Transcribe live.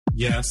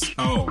Yes.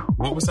 Oh,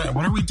 what was that?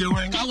 What are we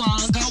doing? Go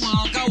on, go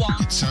on, go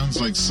on. It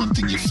sounds like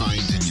something you find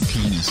in your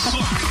penis.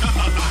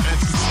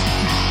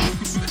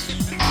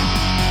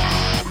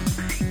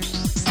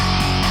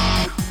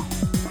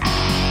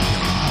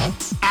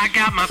 I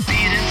got my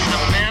feet in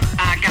cement,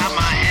 I got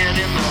my head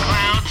in the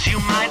clouds. You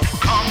might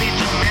call me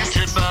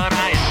demented, but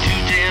I am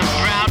too damn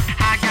proud.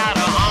 I got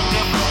a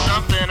hunger for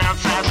something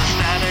outside the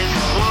status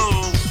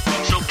quo.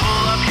 So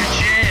pull up your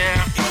chair.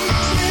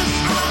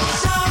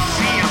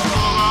 We are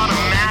full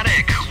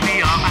automatic, we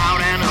are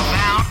out and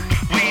about.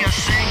 We are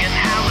singing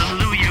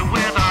hallelujah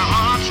with our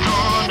hearts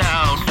torn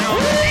out. No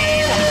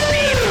need to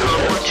beat on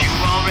what you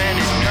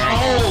already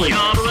know.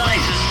 Your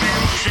place has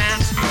been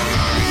set.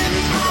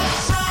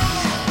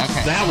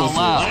 That was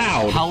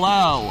loud.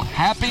 Hello.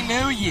 Happy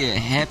New Year.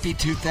 Happy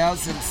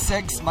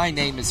 2006. My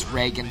name is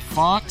Reagan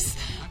Fox.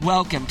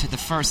 Welcome to the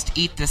first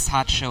Eat This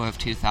Hot show of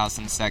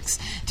 2006.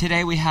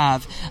 Today we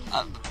have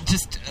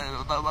just a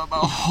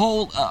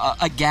whole,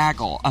 a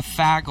gaggle, a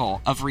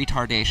faggle of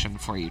retardation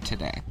for you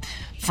today.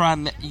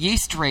 From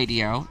Yeast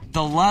Radio,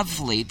 the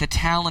lovely, the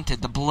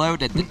talented, the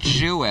bloated, the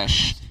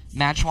Jewish,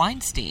 Madge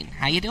Weinstein.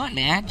 How you doing,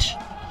 Madge?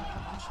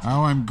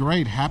 Oh, I'm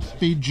great.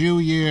 Happy Jew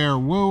year.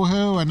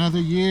 Woohoo, another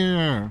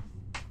year.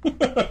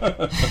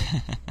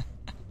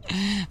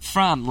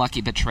 From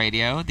Lucky Bitch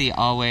Radio, the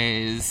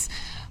always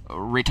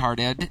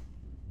retarded,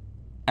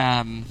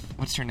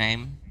 what's her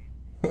name?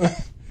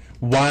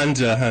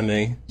 Wanda,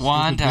 honey.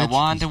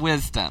 Wanda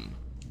Wisdom.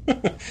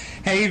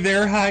 Hey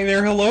there, hi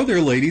there, hello there,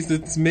 ladies.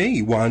 It's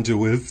me, Wanda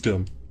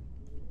Wisdom.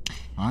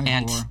 Hi,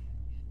 And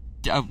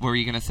whore. were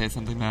you going to say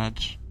something,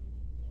 Madge?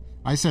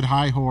 I said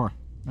hi, whore.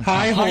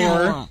 Hi,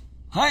 whore.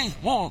 Hi,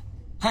 whore.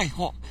 Hi,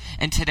 whore.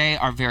 And today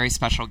our very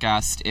special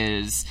guest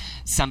is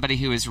somebody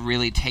who is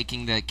really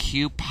taking the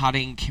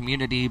Q-potting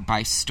community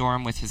by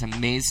storm with his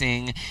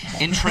amazing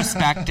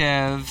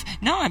introspective...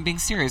 No, I'm being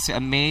serious.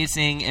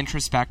 Amazing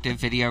introspective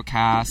video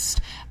cast.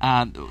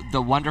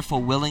 The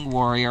wonderful willing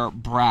warrior,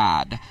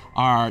 Brad.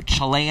 Our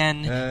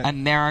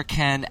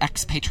Chilean-American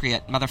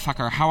expatriate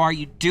motherfucker. How are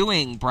you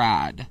doing,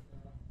 Brad?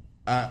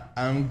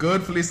 I'm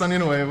good. Feliz Año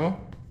Nuevo.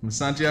 From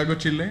Santiago,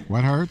 Chile.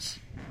 What hurts?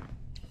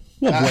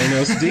 Well,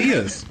 buenos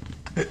dias.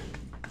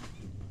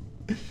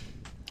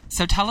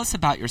 So tell us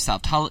about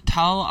yourself.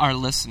 Tell our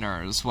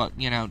listeners what,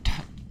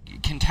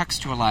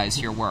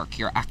 contextualize your work,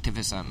 your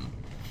activism.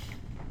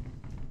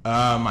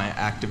 My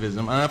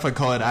activism. I don't know if I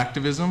call it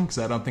activism, because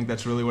I don't think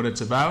that's really what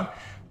it's about.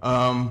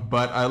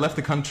 But I left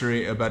the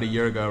country about a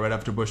year ago, right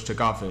after Bush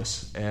took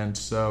office. And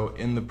so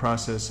in the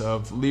process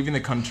of leaving the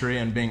country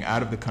and being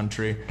out of the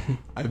country,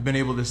 I've been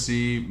able to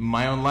see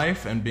my own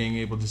life and being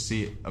able to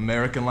see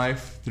American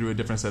life through a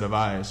different set of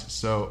eyes.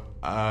 So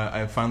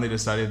I finally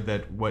decided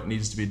that what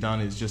needs to be done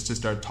is just to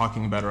start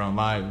talking about our own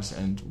lives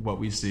and what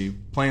we see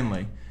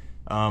plainly.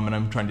 And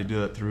I'm trying to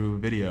do that through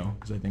video,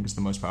 because I think it's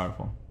the most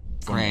powerful.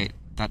 Great.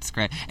 That's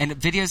great. And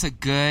video's a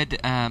good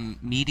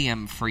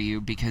medium for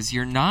you because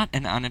you're not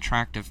an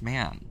unattractive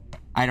man.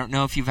 I don't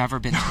know if you've ever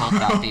been told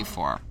that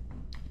before.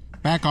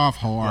 Back off,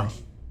 whore.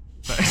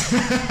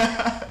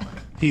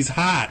 He's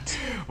hot.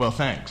 Well,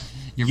 thanks.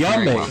 You're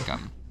Yummy. very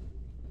welcome.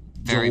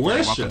 Very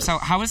Delicious. welcome. So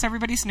how was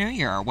everybody's New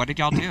Year? What did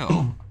y'all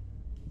do?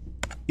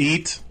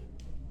 Eat.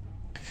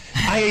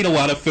 I ate a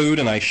lot of food,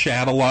 and I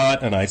shat a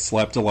lot, and I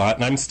slept a lot.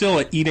 And I'm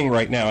still eating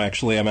right now,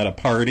 actually. I'm at a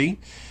party.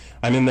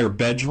 I'm in their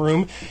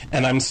bedroom,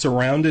 and I'm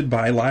surrounded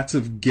by lots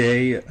of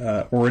gay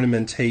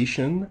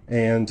ornamentation.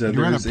 And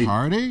You're at a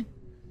party?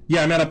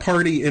 Yeah, I'm at a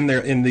party in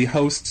the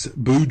host's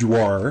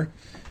boudoir,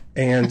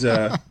 and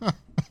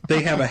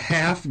they have a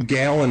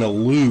half-gallon of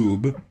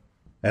lube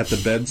at the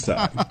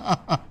bedside.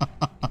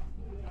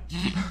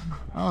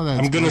 Oh, that's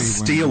I'm going to great,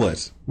 steal Wanda.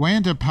 it.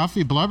 Wanda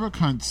Puffy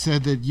Blubbercunt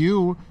said that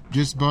you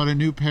just bought a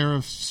new pair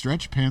of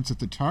stretch pants at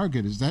the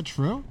Target. Is that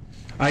true?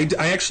 I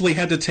actually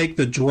had to take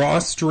the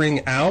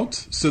drawstring out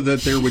so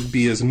that there would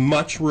be as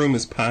much room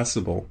as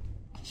possible.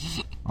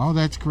 Oh,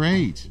 that's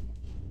great.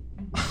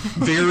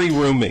 Very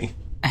roomy.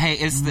 Hey,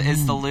 is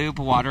the lube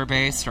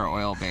water-based or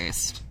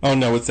oil-based? Oh,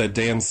 no, it's that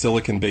damn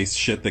silicon-based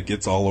shit that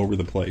gets all over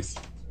the place.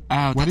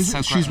 Oh, What that's is so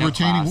it? She's no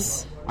retaining.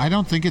 class. I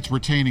don't think it's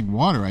retaining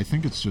water. I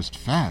think it's just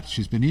fat.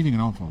 She's been eating an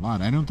awful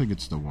lot. I don't think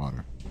it's the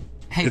water.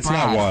 Hey, It's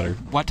Brad, not water.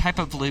 What type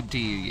of lube do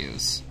you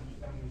use?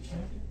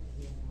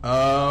 If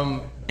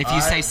you I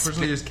say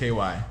personally use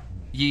KY.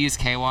 You use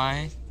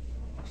KY?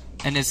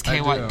 And is KY,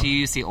 I do you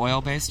use the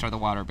oil-based or the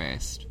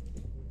water-based?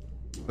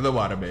 The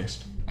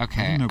water-based.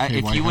 Okay. I didn't know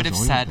If KY you would have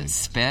has said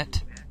oil-based.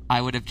 spit, I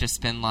would have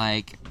just been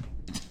like,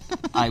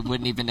 I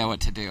wouldn't even know what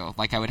to do.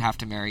 Like, I would have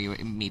to marry you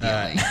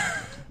immediately.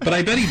 But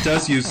I bet he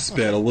does use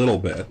spit a little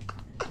bit.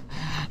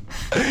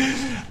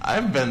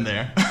 I've been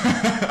there.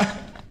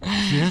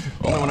 Shit.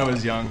 Only when I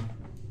was young.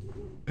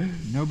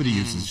 Nobody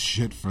uses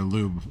shit for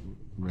lube,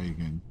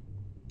 Reagan.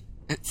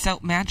 So,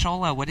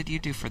 Manchola, what did you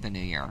do for the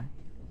New Year?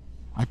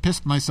 I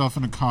pissed myself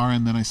in a car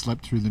and then I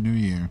slept through the New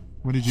Year.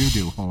 What did you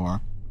do, whore?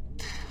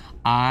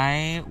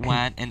 I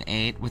went and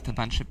ate with a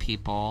bunch of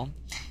people,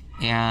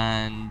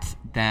 and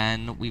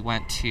then we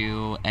went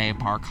to a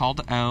bar called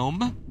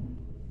Ohm,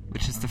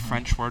 which is the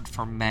French word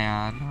for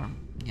man.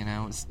 Or, you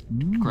know, it was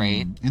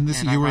great. And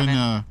this, And you I were read in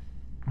it.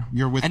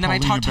 you're with And then I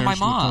Paulina talked to my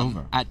mom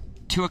Bereshnikova. at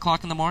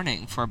 2:00 in the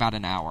morning for about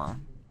an hour.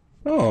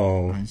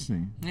 Oh. I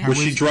see. Yeah. Was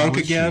she drunk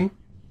again?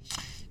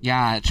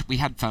 Yeah, we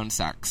had phone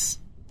sex.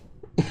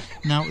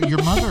 Now,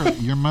 your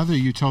mother,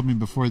 you told me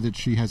before that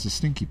she has a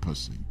stinky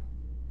pussy.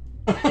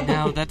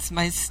 No, that's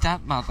my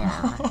stepmother.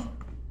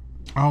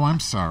 Oh, I'm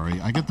sorry.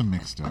 I get them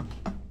mixed up.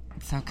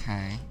 It's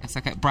okay. It's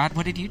okay. Brad,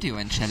 what did you do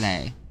in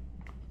Chile?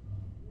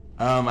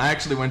 I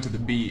actually went to the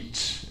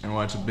beach and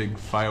watched a big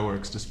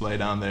fireworks display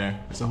down there.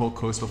 It's a whole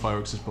coastal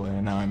fireworks display,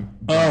 and now I'm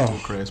burnt to a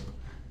crisp.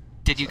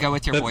 Did you go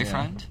with your That's-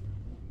 boyfriend?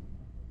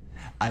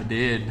 I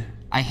did.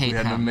 I hate We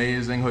had an him.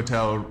 amazing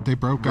hotel. They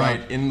broke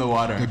right up. in the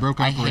water. They broke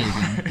I up, hate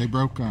Reagan. They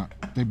broke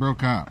up. They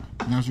broke up.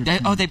 Now's your They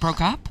chance.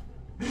 broke up?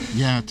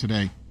 Yeah,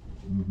 today.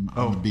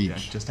 On the beach.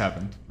 Yeah, just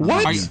happened.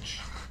 What? Are you-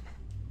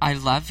 I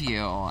love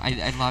you.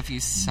 I love you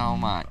so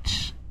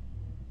much.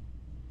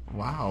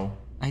 Wow.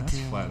 I That's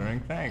do. flattering.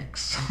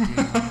 Thanks.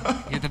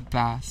 You're the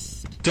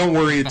best. Don't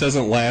worry, it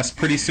doesn't last.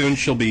 Pretty soon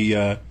she'll be,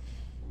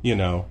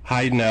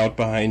 hiding out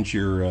behind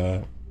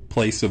your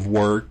place of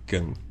work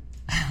and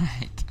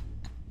Right.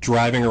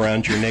 driving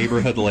around your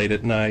neighborhood late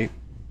at night.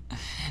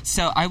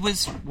 So I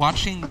was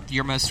watching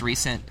your most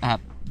recent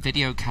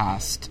video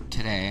cast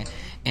today,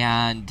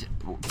 and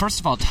first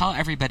of all, tell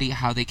everybody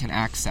how they can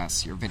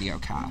access your video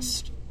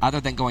cast,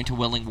 other than going to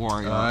Willing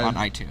Warrior on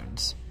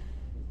iTunes.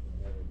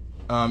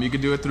 You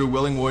can do it through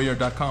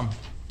willingwarrior.com.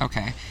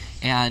 Okay,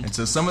 and And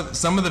so some of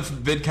the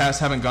vidcasts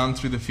haven't gone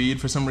through the feed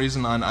for some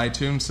reason on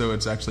iTunes, so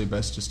it's actually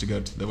best just to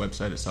go to the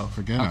website itself.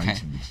 Forget okay.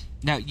 iTunes.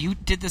 Now you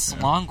did this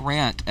long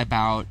rant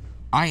about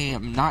I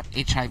am not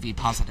HIV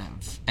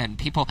positive, and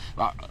people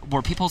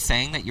were people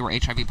saying that you were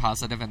HIV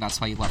positive, and that's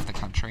why you left the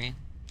country.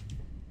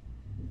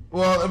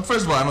 Well,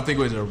 first of all, I don't think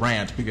it was a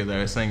rant because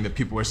I was saying that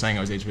people were saying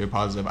I was HIV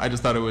positive. I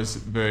just thought it was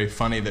very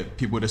funny that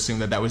people would assume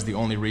that that was the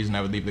only reason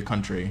I would leave the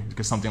country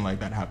because something like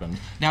that happened.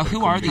 Now, But it who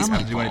couldn't are be- these I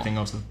didn't do people? anything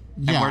else.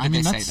 Yeah, where I did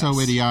mean, they that's say so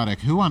this?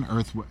 idiotic. Who on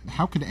earth,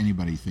 how could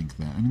anybody think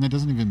that? I mean, that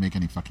doesn't even make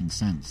any fucking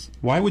sense.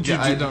 Why would you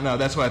Yeah, I don't know.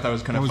 That's why I thought it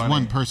was kind That of was funny.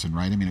 one person,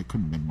 right? I mean, it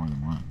couldn't have been more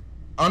than one.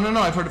 Oh,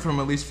 no, I've heard it from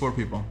at least 4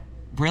 people.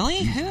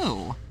 Really?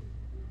 Who?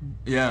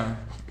 Yeah.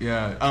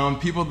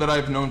 People that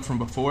I've known from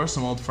before,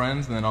 some old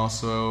friends, and then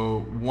also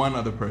one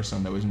other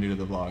person that was new to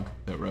the vlog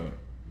that wrote.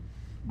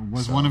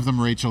 Was one of them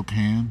Rachel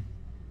Kahn?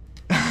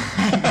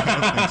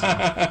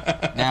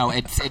 No,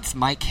 it's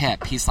Mike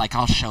Hip. He's like,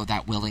 I'll show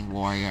that Willing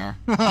Warrior.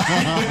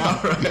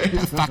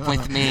 Fuck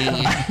with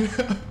me.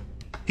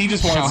 He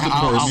just Show wants to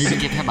I'll force.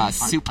 give him a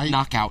soup I-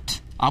 knockout.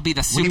 I'll be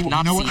the soup you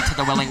know Nazi what? to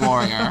the Willing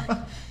Warrior.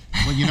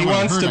 Well, you know He what I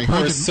wants heard? to I heard pour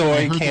that- I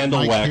soy heard that candle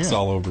Mike wax Hip-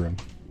 all over him.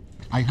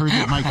 I heard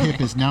that Mike Hip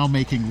is now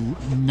making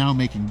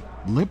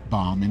lip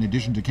balm in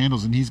addition to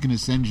candles, and he's going to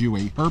send you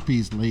a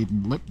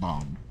herpes-laden lip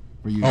balm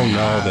for you. Oh to-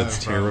 no,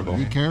 that's terrible.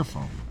 Be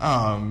careful.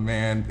 Oh,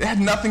 man. It had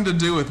nothing to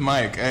do with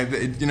Mike.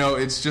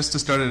 It's just to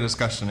start a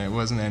discussion. It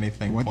wasn't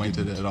anything What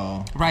pointed didn't? at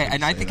all. Right,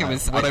 and I Say think it that.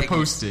 was- What I I think it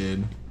was-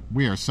 posted.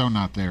 We are so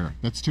not there.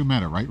 That's too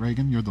meta, right,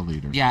 Reagan? You're the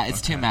leader. Yeah,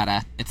 it's too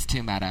meta. It's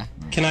too meta.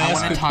 Can I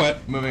ask wanna a talk-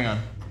 question? Moving on.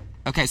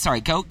 Okay,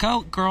 sorry. Go,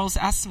 girls.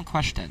 Ask some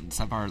questions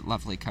of our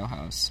lovely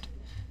co-host.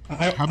 How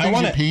I big's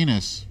want your to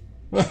penis?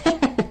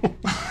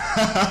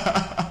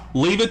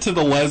 leave it to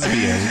the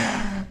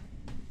lesbian.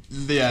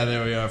 Yeah,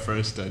 there we are for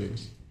our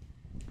studies.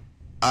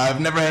 I've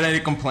never had any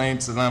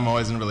complaints, and I'm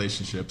always in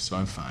relationships, so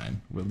I'm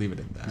fine. We'll leave it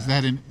at that. Is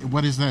that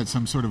what is that?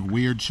 Some sort of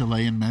weird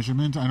Chilean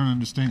measurement? I don't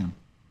understand.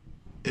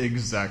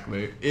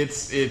 Exactly.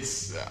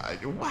 It's.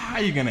 How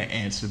are you gonna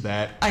answer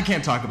that? I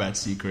can't talk about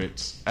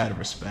secrets out of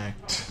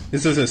respect.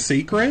 Is this a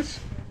secret?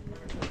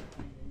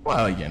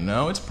 Well,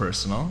 it's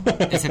personal.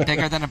 Is it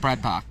bigger than a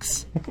bread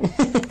box?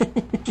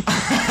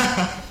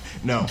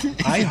 No.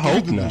 I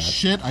hope The not.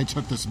 shit I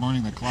took this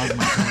morning that clogged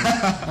my throat.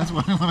 That's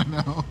what I want to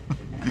know.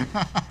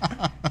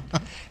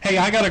 Hey,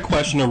 I got a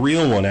question, a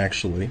real one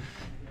actually.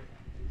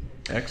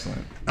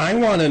 Excellent. I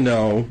want to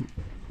know,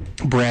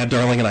 Brad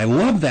Darling, and I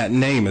love that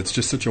name. It's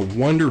just such a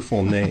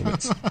wonderful name.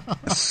 It's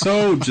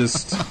so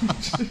just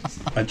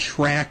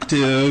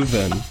attractive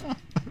and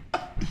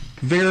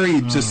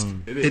very just.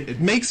 It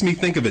makes me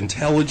think of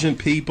intelligent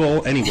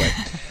people. Anyway,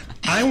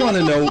 I want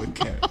to know,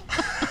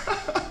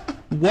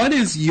 what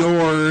is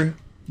your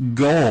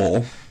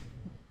goal?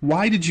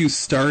 Why did you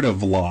start a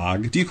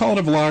vlog? Do you call it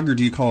a vlog or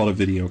do you call it a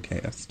video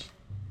cast?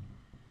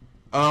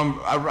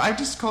 I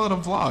just call it a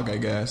vlog, I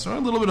guess, or a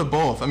little bit of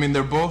both. I mean,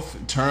 they're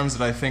both terms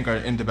that I think are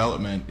in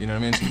development. You know what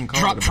I mean? So you can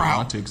call Drop it if you trout.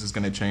 want to, because it's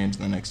going to change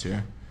in the next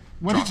year.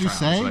 What Drop did you trout,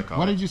 say? that's what I call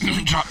What it. did you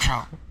say? Drop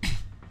trout.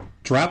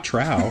 Drop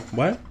trout?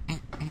 What?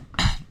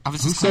 I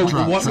was just So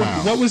Drop what,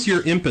 trout. what was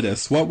your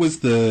impetus? What was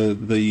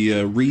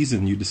the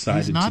reason you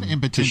decided He's not to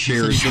impotent.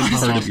 share He this said he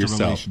part lost of a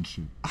yourself?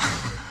 relationship.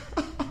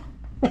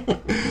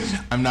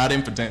 I'm not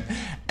impotent,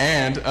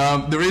 and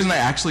the reason I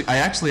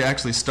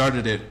actually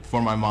started it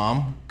for my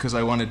mom because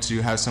I wanted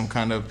to have some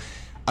kind of.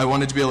 I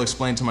wanted to be able to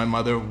explain to my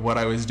mother what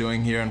I was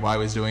doing here and why I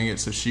was doing it,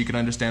 so she could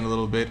understand a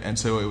little bit, and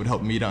so it would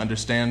help me to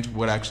understand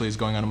what actually is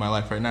going on in my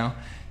life right now.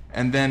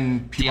 And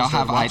then people y'all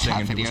started have watching iChat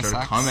and people video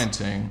started sex?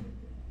 commenting.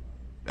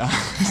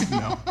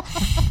 No.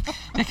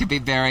 It could be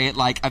very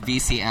like a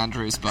VC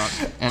Andrews book,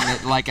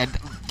 and like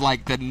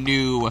the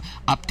new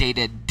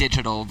updated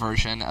digital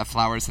version of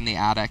Flowers in the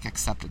Attic,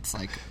 except it's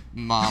like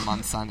mom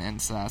on son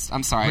incest.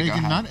 I'm sorry,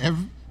 Reagan, go ahead.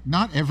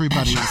 not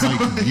everybody is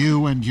like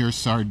you and your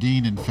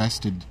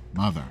sardine-infested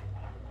mother.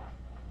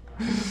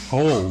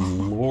 Oh,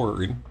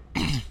 Lord.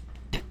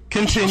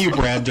 Continue,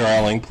 Brad,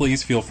 darling.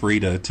 Please feel free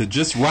to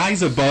just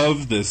rise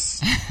above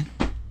this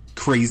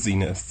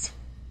craziness.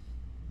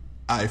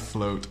 I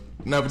float.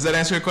 No, but does that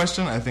answer your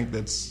question? I think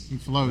that's... He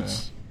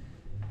floats.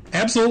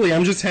 Absolutely.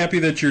 I'm just happy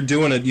that you're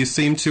doing it. You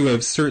seem to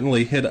have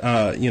certainly hit,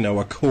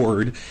 a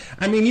chord.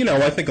 I mean,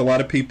 I think a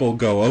lot of people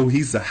go, oh,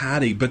 he's a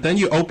hottie. But then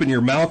you open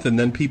your mouth and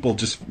then people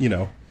just,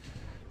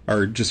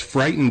 are just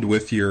frightened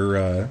with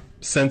your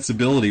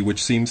sensibility,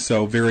 which seems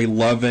so very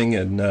loving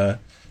and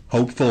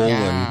hopeful.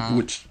 Yeah. And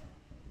which,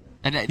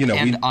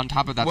 and on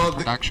top of that, Well, the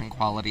production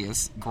quality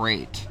is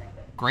great.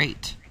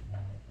 Great.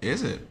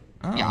 Is it?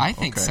 Oh, Yeah, I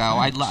think okay, so.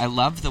 thanks. I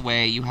love the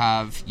way you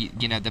have,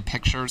 the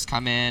pictures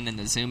come in and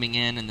the zooming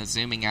in and the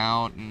zooming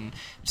out. And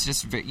it's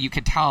just, you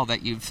could tell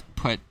that you've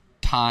put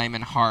time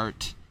and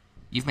heart.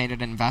 You've made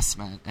an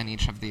investment in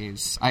each of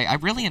these. I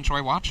really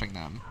enjoy watching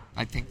them.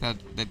 I think that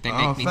they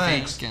make me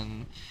thanks. think.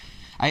 And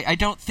I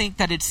don't think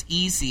that it's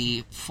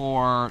easy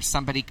for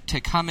somebody to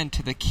come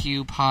into the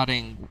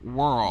Q-potting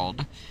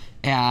world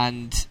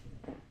and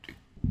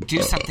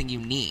do something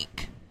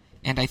unique.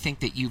 And I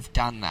think that you've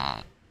done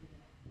that.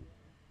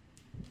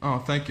 Oh,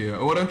 thank you.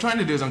 What I'm trying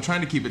to do is I'm trying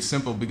to keep it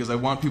simple because I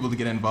want people to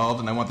get involved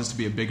and I want this to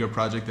be a bigger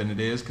project than it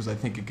is because I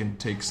think it can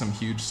take some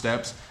huge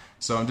steps.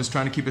 So I'm just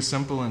trying to keep it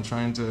simple and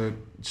trying to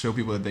show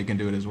people that they can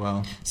do it as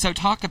well. So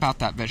talk about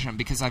that vision,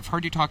 because I've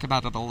heard you talk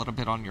about it a little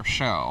bit on your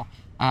show.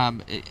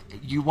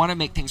 You want to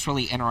make things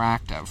really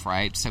interactive,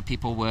 right? So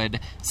people would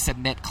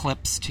submit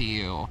clips to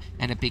you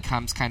and it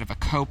becomes kind of a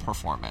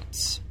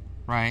co-performance,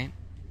 right?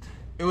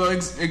 Well,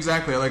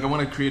 exactly. Like, I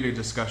want to create a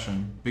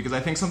discussion because I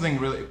think something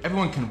really...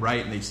 Everyone can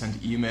write and they send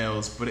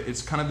emails, but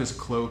it's kind of this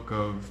cloak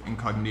of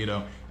incognito.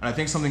 And I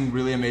think something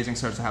really amazing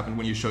starts to happen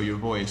when you show your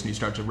voice and you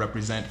start to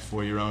represent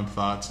for your own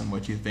thoughts and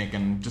what you think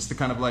and just the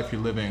kind of life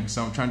you're living.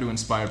 So I'm trying to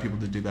inspire people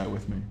to do that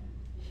with me.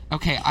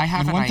 Okay, I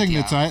have And an one thing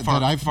idea.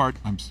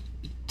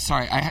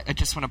 Sorry, I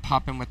just want to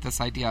pop in with this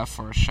idea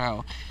for a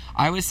show.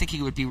 I was thinking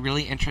it would be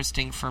really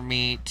interesting for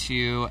me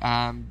to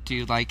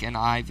do like an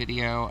eye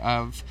video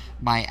of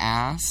my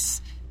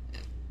ass,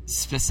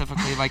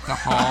 specifically like the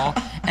hole,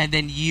 and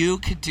then you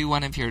could do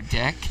one of your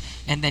dick,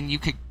 and then you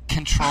could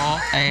Control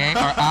A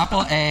or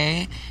Apple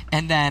A,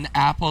 and then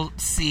Apple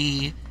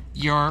C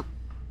your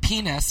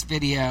penis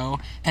video,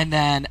 and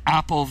then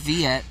Apple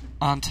V it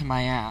onto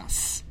my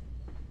ass.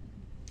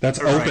 That's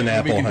All right, open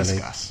then we Apple, can honey.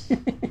 discuss.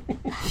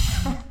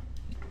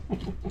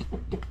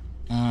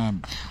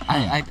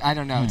 I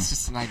don't know. It's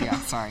just an idea.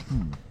 Sorry.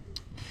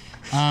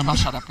 I'll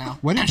shut up now.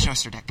 What and did- show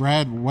us your dick.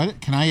 Brad,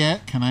 what can I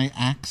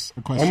ask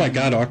a question? Oh my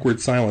God! Awkward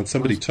silence.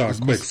 Somebody talk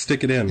quick.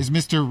 Stick it in. Is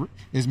Mr.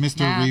 Natch.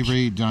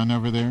 Riri done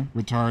over there?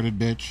 Retarded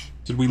bitch.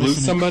 Did we lose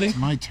somebody? It's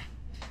my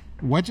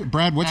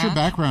Brad, what's your Natch.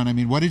 background? I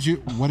mean, what did you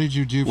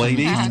do? From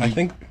Ladies, the, I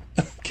think.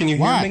 Can you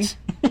hear me?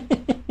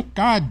 What?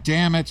 God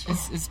damn it!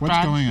 Is What's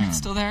Brad going on?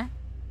 still there?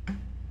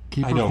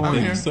 Keep I don't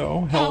recording. think so.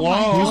 Oh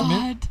Hello.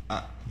 my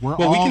God. We're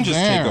Well, we all can just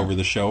there. take over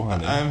the show,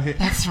 honey. I'm here.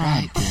 That's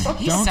right.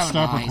 He's Don't so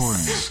stop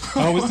nice.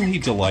 recording. Oh, isn't he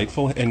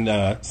delightful and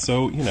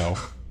so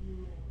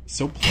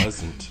so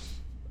pleasant?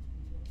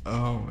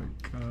 Oh my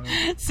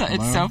god. So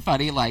it's so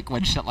funny, like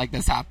when shit like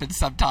this happens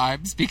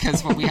sometimes,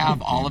 because when we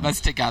have all of us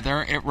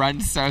together, it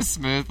runs so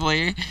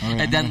smoothly, All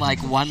right, and then like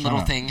one shut little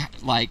up. thing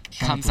like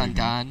comes Reagan.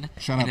 undone,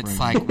 Shut and up, it's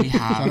Reagan. like we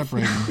have. Shut up,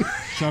 Reagan.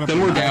 Shut up. Then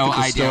we're Reagan. back No at the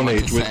idea Stone what to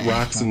Age with say.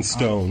 rocks and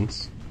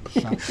stones.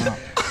 Shut up.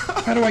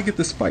 How do I get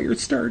this fire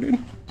started?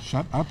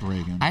 Shut up,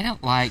 Reagan. I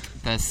don't like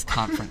this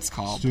conference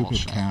call Stupid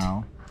bullshit.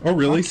 cow. Oh,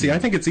 really? See, I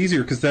think it's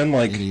easier because then,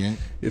 like, Idiot.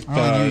 if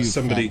Oh, you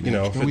somebody, fat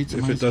bitch. Go eat some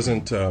if it ice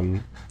doesn't,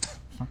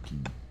 Fuck you.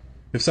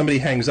 if somebody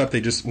hangs up,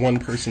 one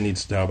person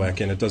needs to dial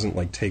back in. It doesn't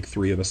like take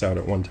three of us out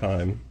at one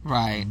time.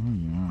 Right,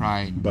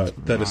 right.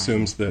 But that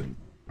assumes that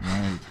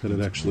Right. that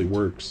it actually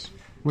works.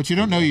 What you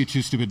don't know, you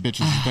two stupid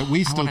bitches, is that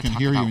we I still wanna can talk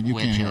hear you about and you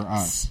can't hear widgets.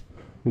 us.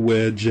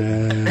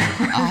 Widget.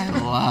 I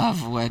love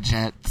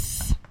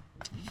widgets.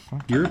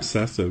 You're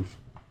obsessive.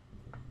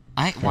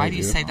 Why do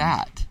you you. say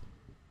that?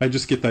 I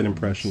just get that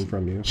impression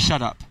from you.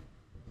 Shut up.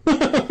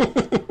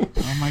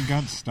 Oh my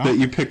God! Stop. That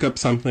you pick up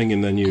something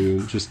and then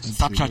you just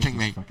Stop judging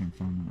me. Fucking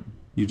phone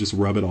number.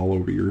 rub it all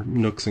over your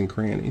nooks and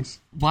crannies.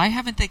 Why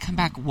haven't they come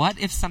back? What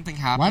if something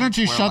happens? Why don't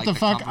you where, shut like, the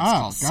fuck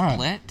conference up? call God.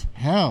 Split,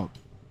 Help.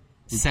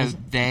 so Because-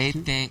 they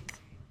think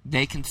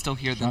they can still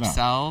hear Shut up.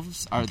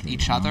 themselves or Okay,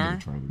 each now I'm other. gonna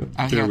try to do it.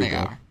 Oh, There here we they go.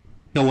 are.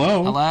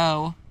 Hello.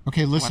 Hello.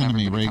 Okay, listen When to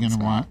me, everybody Reagan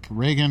comes and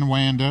Reagan,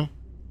 Wanda,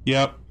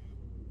 Yep.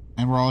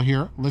 and we're all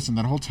here. Listen,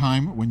 that whole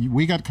time when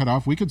we got cut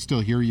off, we could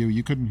still hear you.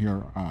 You couldn't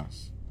hear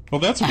us.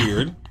 Well, that's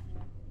weird.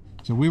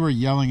 So we were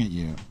yelling at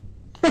you.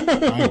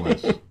 I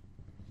was.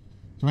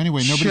 So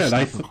anyway, nobody Shit,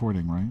 stopped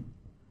recording, right?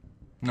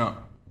 No.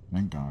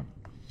 Thank God.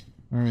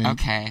 All right.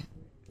 Okay.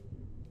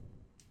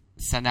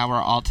 So now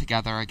we're all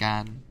together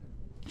again.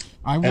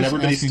 I was And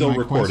everybody's asking still my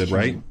recorded, question.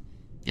 right?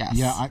 Yes.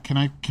 Yeah. Can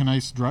I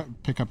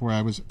pick up where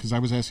I was, because I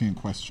was asking a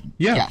question.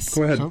 Yeah, Yes.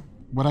 go ahead. So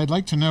what I'd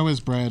like to know is,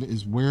 Brad,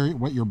 is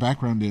what your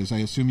background is. I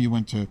assume you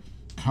went to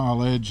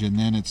college and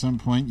then at some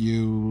point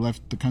you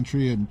left the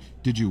country, and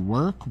did you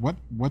work?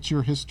 What's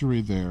your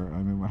history there? I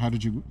mean, how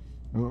did you?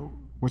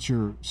 What's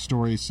your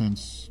story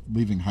since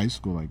leaving high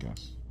school, I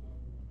guess?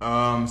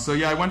 So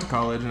yeah, I went to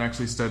college and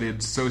actually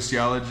studied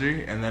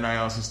sociology, and then I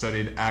also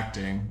studied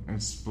acting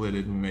and split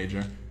it in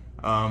major.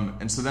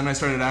 And so then I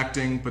started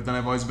acting, but then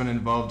I've always been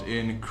involved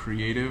in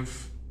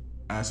creative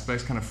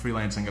aspects, kind of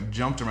freelancing. I've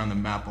jumped around the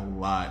map a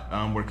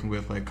lot, working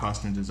with like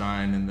costume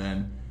design, and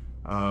then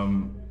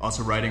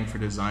also writing for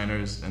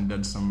designers, and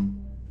done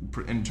some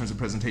in terms of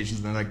presentations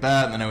and things like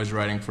that. And then I was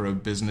writing for a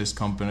business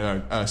company,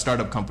 or a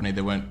startup company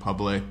that went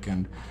public,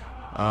 and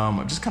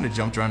I've just kind of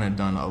jumped around and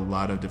done a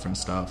lot of different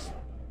stuff.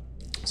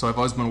 So I've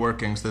always been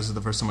working, so this is the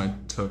first time I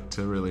took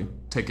to really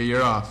take a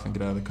year off and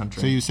get out of the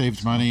country. So you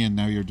saved money, and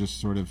now you're just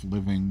sort of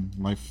living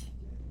life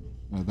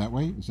that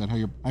way? Is that how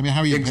you're... I mean,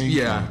 how are you paying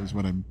yeah. for it is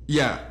what I'm...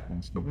 Yeah.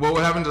 Well,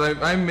 what happened is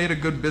I made a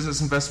good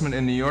business investment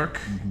in New York,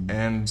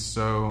 and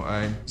so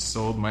I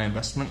sold my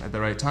investment at the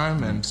right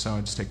time, and so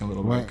I'm just taking a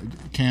little break.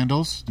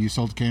 Candles? You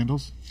sold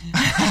candles?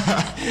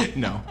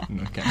 No,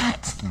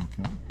 candles.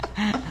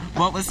 Okay.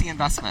 What was the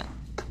investment?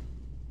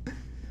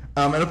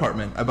 An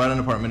apartment. I bought an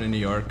apartment in New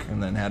York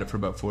and then had it for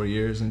about 4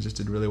 years and just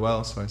did really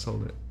well, so I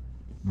sold it.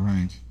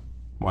 Right.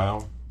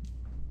 Wow.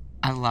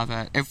 I love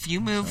it. If you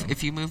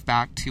move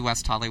back to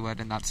West Hollywood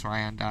and that's where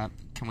I end up,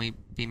 can we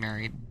be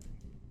married?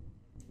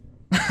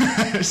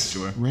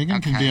 Sure.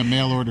 Reagan can be a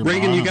mail order.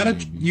 Reagan, bottom,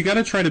 you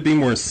gotta try to be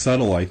more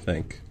subtle, I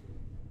think.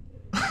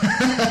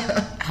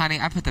 Honey,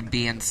 I put the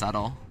B in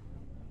subtle.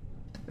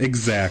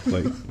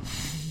 Exactly.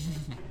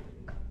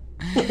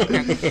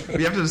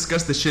 We have to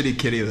discuss the shitty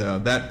kitty, though.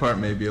 That part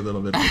may be a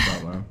little bit of a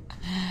problem.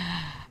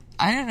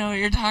 I don't know what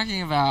you're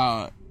talking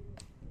about.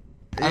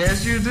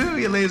 Yes, you do,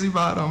 you lazy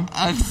bottom.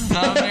 I'm so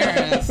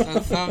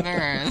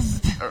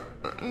embarrassed.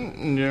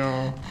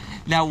 No.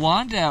 Now,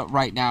 Wanda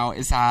right now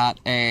is at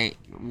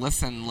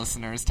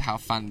listeners to how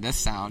fun this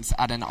sounds,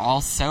 at an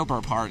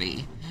all-sober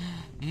party.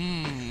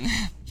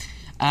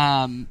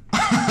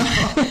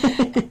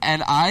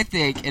 And I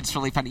think it's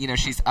really funny. You know,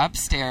 she's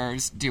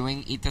upstairs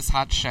doing Eat This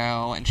Hot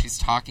Show, and she's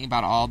talking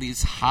about all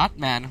these hot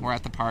men who are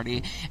at the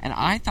party. And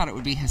I thought it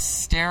would be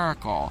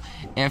hysterical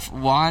if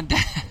Wanda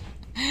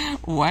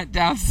went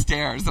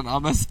downstairs and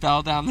almost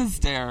fell down the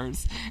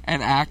stairs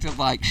and acted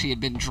like she had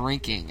been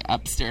drinking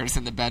upstairs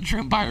in the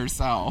bedroom by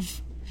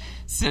herself.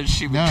 So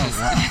she would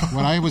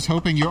what I was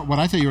hoping what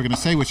I thought you were going to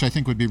say, which I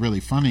think would be really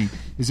funny,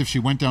 is if she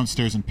went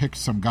downstairs and picked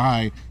some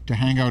guy to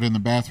hang out in the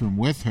bathroom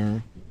with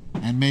her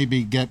and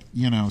maybe get,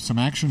 some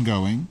action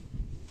going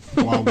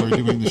while we're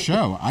doing the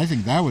show. I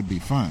think that would be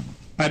fun.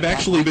 I've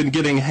actually been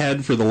getting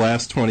head for the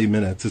last 20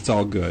 minutes. It's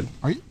all good.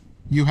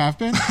 You have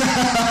been?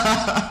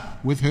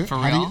 With her? For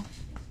real?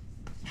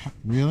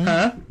 Really?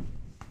 Huh?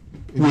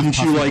 Wouldn't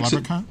you like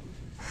to?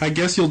 I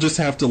guess you'll just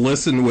have to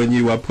listen when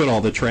you put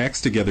all the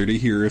tracks together to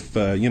hear if,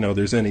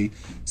 there's any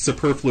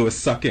superfluous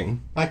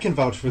sucking. I can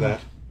vouch for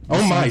that.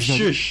 Oh my,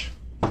 shush.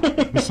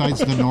 Besides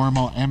the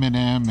normal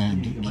M&M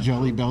and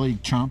Jelly Belly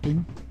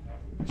chomping.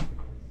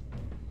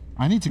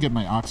 I need to get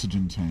my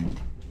oxygen tank.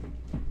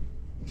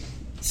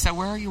 So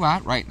where are you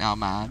at right now,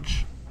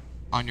 Madge?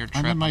 On your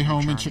trip? I'm in my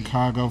home in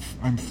Chicago.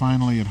 I'm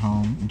finally at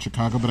home in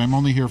Chicago, but I'm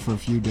only here for a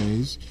few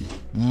days.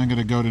 And then I'm going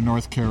to go to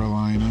North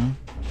Carolina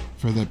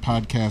for the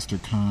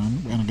Podcaster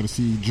Con, and I'm going to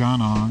see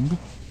John Ong,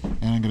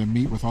 and I'm going to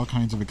meet with all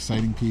kinds of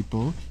exciting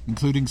people,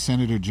 including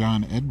Senator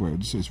John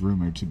Edwards is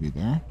rumored to be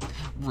there.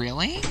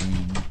 Really?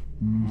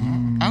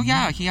 Oh,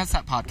 yeah, he has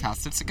that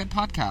podcast. It's a good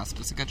podcast.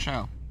 It's a good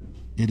show.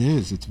 It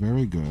is. It's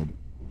very good.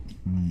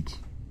 Right.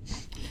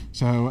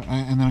 So,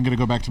 and then I'm going to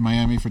go back to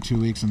Miami for 2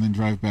 weeks and then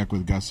drive back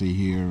with Gussie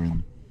here,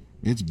 and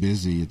it's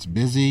busy.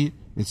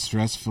 It's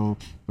stressful,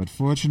 but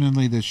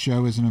fortunately this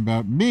show isn't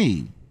about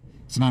me.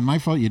 It's not my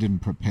fault you didn't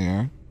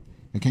prepare.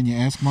 Can you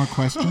ask more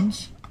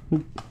questions?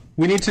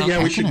 We need to,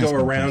 Okay. we should go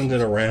around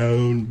and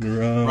around and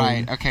around.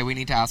 Right, okay, we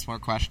need to ask more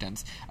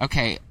questions.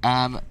 Okay,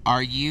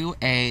 are you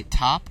a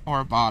top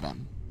or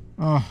bottom?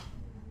 Oh.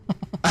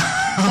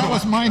 That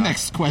was my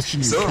next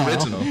question. So pal.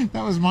 original.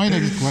 That was my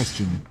next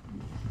question.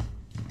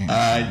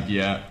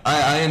 Yeah.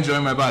 I enjoy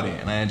my body,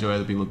 and I enjoy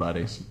other people's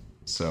bodies.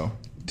 So.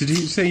 Did you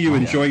say you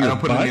enjoy your I don't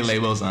put butt? any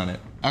labels on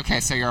it. Okay,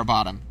 so you're a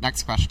bottom.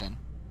 Next question.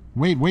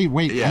 Wait.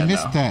 Yeah, I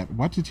missed no. that.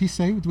 What did he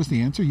say was the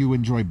answer? You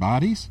enjoy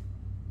bodies?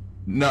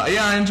 No,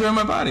 yeah, I enjoy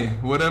my body,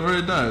 whatever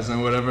it does,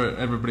 and whatever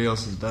everybody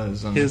else's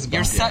does. And His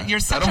You're, body. you're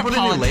such I a don't put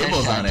any politician.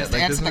 labels on it. Just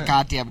Like, answer isn't the it-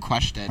 goddamn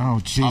question. Oh, Top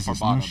or Jesus, no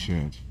bottom?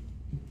 shit.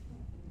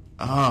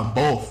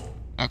 Both.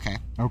 Okay.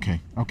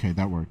 Okay,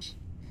 that works.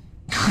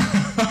 and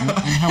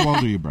how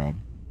old are you, Brad?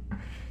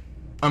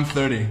 I'm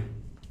 30.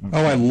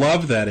 Oh, I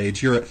love that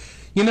age.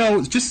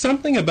 Just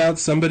something about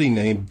somebody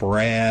named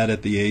Brad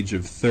at the age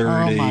of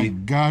 30. Oh, my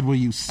God, will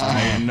you stop?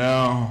 I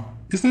know.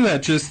 Isn't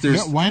that just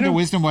there's Wine to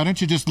wisdom, why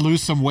don't you just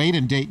lose some weight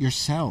and date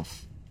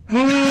yourself?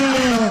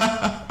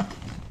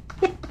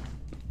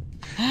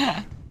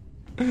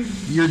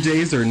 Your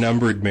days are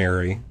numbered,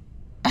 Mary.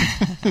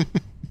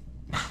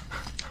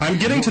 I'm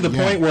getting to the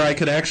point where I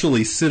could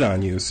actually sit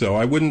on you, so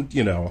I wouldn't,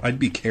 I'd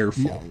be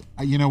careful.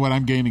 You know what?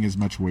 I'm gaining as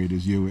much weight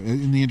as you.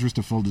 In the interest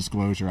of full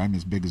disclosure, I'm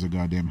as big as a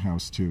goddamn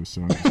house, too.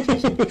 So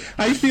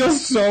I feel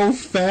so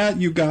fat,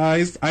 you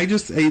guys. I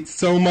just ate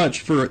so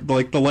much for,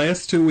 the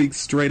last 2 weeks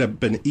straight. I've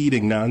been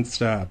eating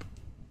nonstop.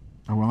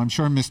 Oh, well, I'm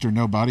sure Mr.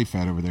 No Body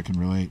Fat over there can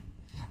relate.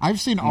 I've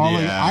seen all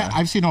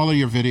I've seen all of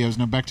your videos.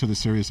 Now, back to the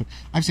serious.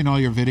 I've seen all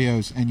your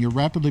videos, and you're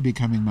rapidly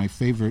becoming my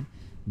favorite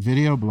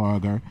video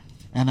blogger.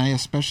 And I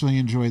especially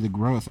enjoy the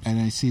growth, and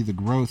I see the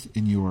growth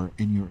in your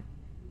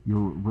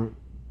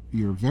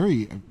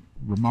very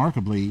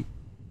remarkably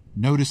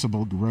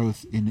noticeable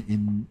growth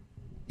in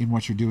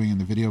what you're doing in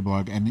the video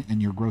blog,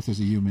 and your growth as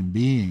a human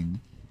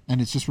being.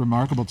 And it's just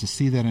remarkable to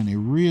see that, and I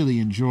really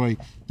enjoy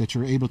that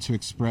you're able to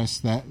express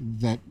that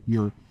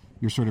your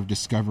sort of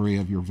discovery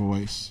of your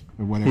voice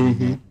or whatever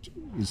that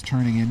is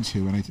turning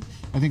into. And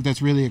I think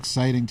that's really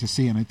exciting to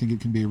see, and I think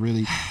it can be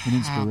really an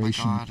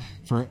inspiration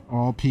for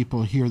all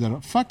people here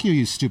that fuck you,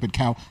 you stupid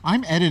cow.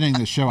 I'm editing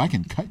the show. I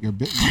can cut your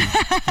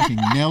fucking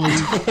Nelly.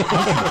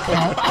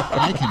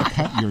 I can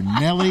cut your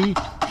Nelly,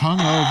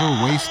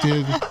 hungover,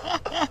 wasted,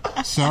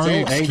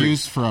 sorry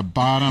excuse for a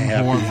bottom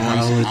whore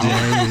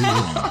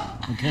voice.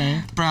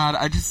 Okay, Brad,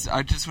 I just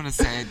want to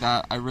say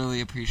that I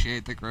really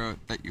appreciate the growth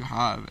that you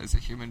have as a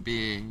human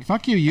being.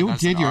 Fuck you! You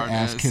did your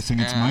ass kissing.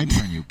 It's my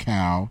turn, you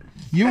cow.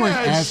 You were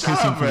ass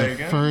kissing for the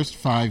first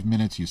 5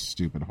 minutes, you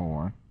stupid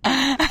whore.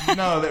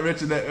 No,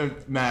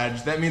 Richard,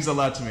 Madge, that means a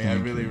lot to me. I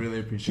really, really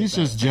appreciate She's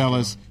that. just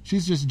jealous.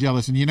 She's just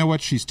jealous, and you know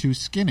what? She's too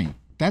skinny.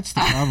 That's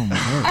the problem with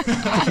her.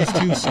 She's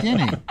too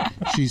skinny.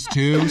 She's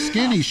too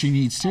skinny. She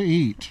needs to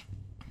eat.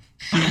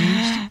 She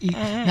needs to eat.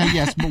 Now,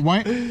 yes, but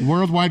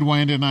Worldwide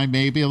Wanda and I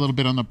may be a little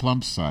bit on the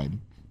plump side.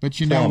 But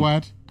you know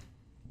what?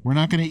 We're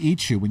not going to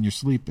eat you when you're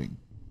sleeping.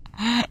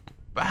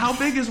 But how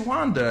big is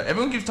Wanda?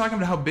 Everyone keeps talking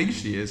about how big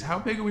she is. How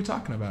big are we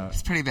talking about?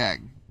 It's pretty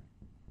big.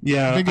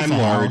 Yeah, Big as I'm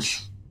a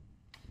large.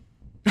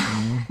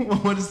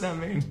 What does that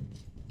mean?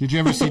 Did you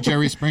ever see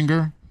Jerry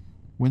Springer?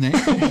 When they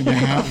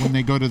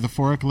go to the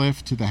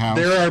forklift to the house?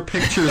 There are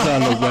pictures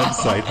on the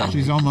website. Honey.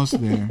 She's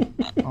almost there.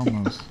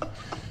 Almost.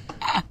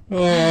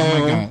 Oh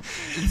my God.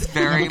 It's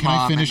very Can I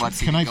mom finish- and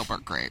let's can eat I-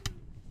 Gilbert Grape.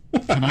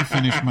 Can I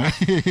finish my...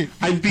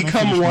 I've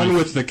become one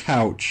with the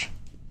couch.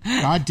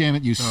 God damn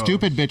it, you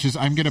stupid bitches.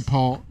 I'm going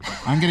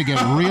to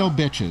get real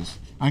bitches.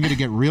 I'm going to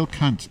get real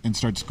cunt and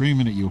start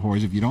screaming at you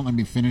whores if you don't let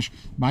me finish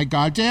my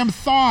goddamn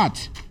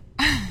thought.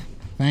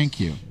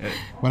 Thank you.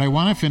 What I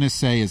want to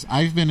say is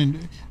I've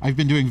been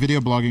doing video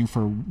blogging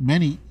for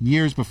many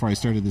years before I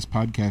started this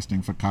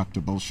podcasting for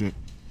cockta bullshit.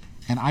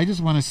 And I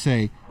just want to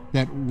say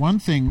that one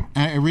thing,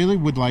 I really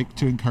would like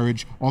to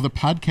encourage all the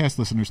podcast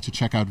listeners to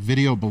check out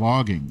video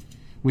blogging,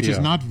 which is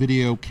not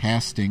video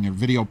casting or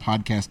video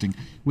podcasting,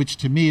 which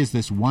to me is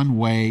this one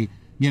way,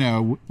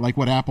 like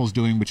what Apple's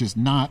doing, which is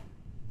not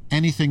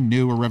anything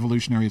new or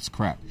revolutionary. It's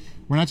crap.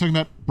 We're not talking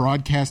about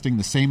broadcasting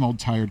the same old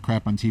tired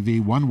crap on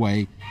TV one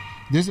way.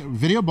 This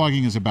video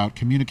blogging is about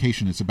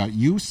communication. It's about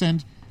you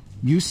send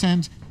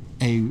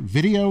a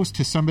video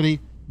to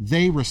somebody,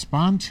 they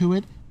respond to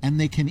it, and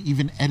they can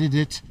even edit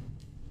it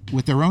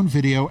with their own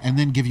video and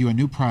then give you a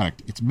new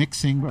product. It's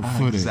mixing of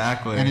footage.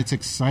 Exactly. And it's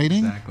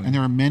exciting. Exactly. And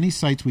there are many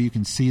sites where you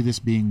can see this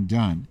being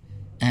done.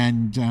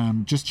 And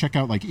just check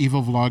out, like,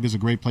 Evil Vlog is a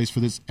great place for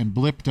this. And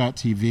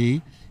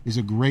Blip.tv is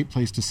a great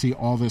place to see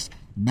all this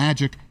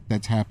magic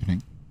that's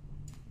happening.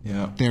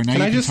 Yeah. There,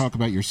 now you can talk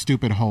about your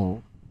stupid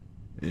hole.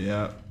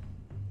 Yeah.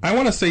 I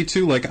want to say,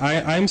 too,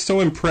 I'm so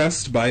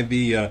impressed by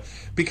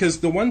because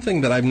the one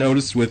thing that I've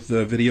noticed with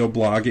the video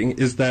blogging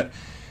is that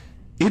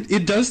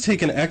it does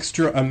take an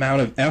extra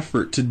amount of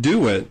effort to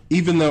do it,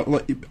 even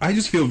though I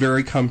just feel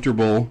very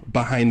comfortable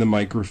behind the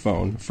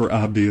microphone for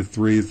obvious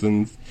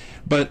reasons.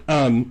 But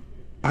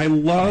I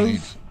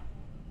love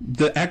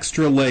the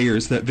extra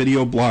layers that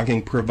video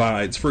blogging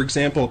provides. For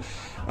example,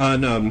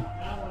 on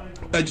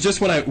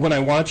just when I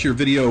watch your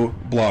video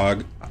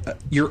blog,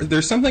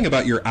 there's something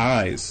about your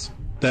eyes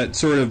that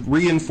sort of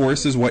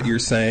reinforces what you're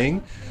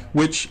saying,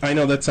 which I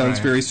know that sounds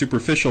very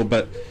superficial,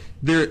 but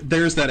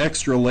there's that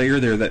extra layer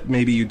there that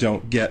maybe you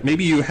don't get.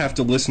 Maybe you have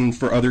to listen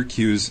for other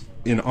cues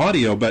in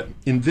audio, but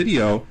in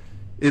video,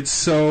 it's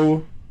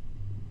so...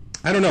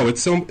 I don't know.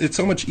 It's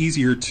so much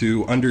easier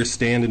to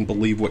understand and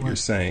believe what you're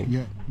saying.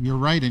 Yeah, you're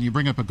right, and you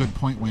bring up a good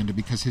point, Wanda,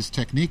 because his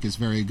technique is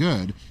very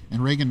good,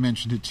 and Reagan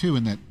mentioned it too.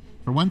 In that,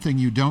 for one thing,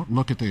 you don't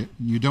look at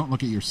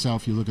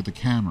yourself. You look at the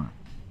camera,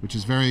 which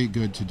is very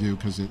good to do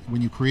because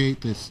when you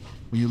create this,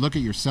 when you look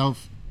at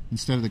yourself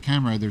instead of the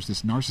camera, there's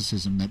this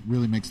narcissism that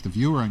really makes the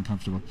viewer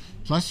uncomfortable.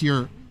 Plus,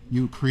 you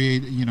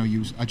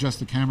adjust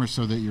the camera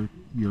so that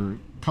your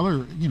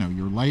color,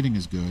 your lighting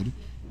is good.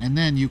 And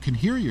then you can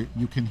hear you,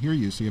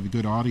 so you have a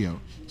good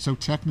audio. So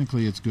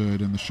technically, it's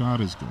good, and the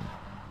shot is good.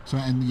 So,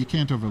 and you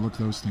can't overlook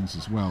those things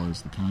as well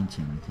as the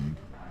content, I think.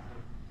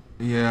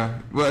 Yeah,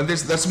 well,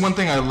 that's one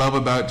thing I love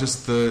about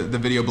just the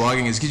video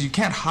blogging is because you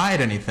can't hide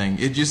anything.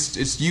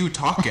 It's you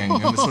talking.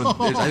 And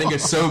I think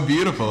it's so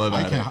beautiful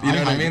about it. You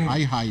know what I mean?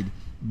 I hide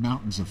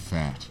mountains of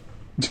fat.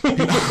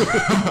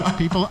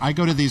 People, I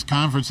go to these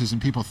conferences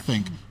and people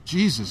think,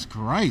 Jesus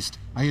Christ,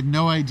 I had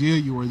no idea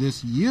you were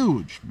this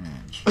huge,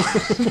 man.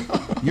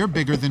 You're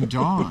bigger than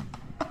Dawn.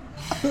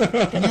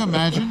 Can you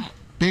imagine?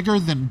 Bigger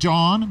than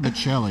Dawn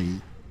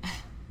Michelli.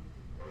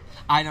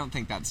 I don't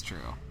think that's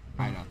true.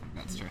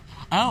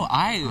 Oh,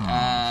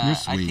 I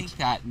think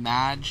that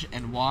Madge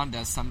and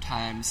Wanda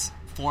sometimes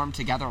form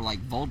together like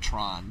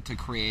Voltron to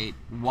create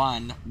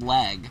one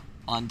leg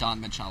on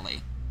Dawn Michelli.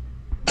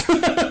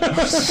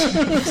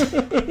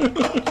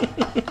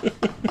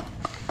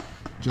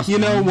 You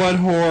know what,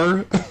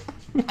 whore?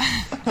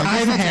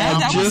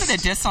 That wasn't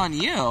a diss on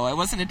you. It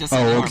wasn't a diss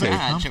on you or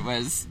Madge. It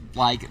was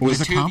like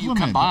the two of you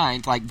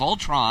combined, like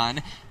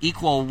Voltron,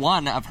 equal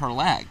one of her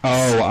legs.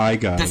 Oh, I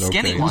got it. The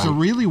skinny one. It was a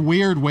really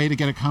weird way to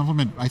get a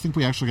compliment. I think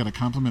we actually got a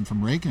compliment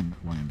from Reagan,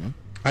 Wanda.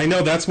 I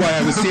know, that's why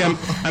I was. See,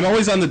 I'm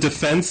always on the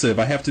defensive.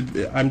 I have to,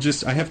 be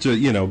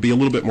a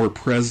little bit more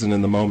present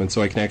in the moment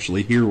so I can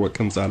actually hear what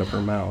comes out of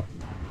her mouth.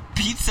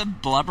 Pizza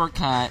Blubber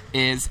Cunt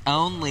is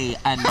only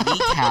a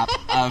kneecap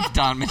of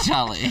Dawn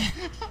Michelli.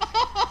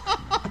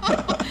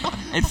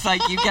 It's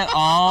like you get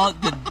all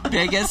the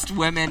biggest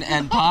women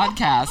in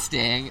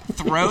podcasting,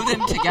 throw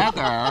them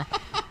together,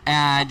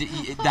 and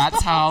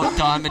that's how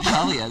Dawn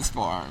Michelli is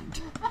formed.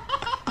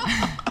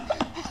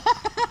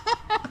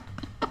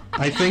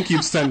 I think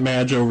you've sent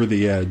Madge over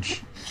the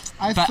edge.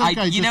 I do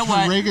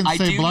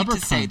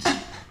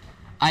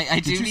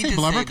need to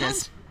say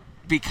this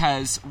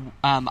because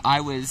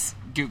I was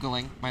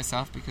Googling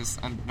myself because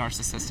I'm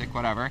narcissistic,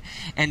 whatever,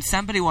 and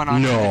somebody went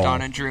on to the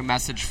Dawn and Drew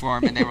message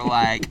forum and they were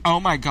like, oh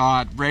my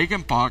god,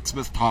 Reagan Fox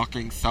was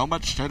talking so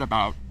much shit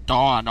about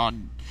Dawn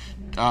on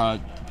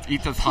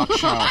Ethan's Hot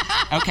Show.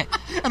 Okay.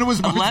 And it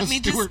was Martha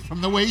Stewart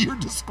from the way you're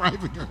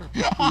describing her.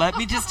 Let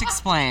me just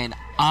explain.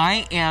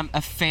 I am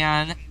a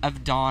fan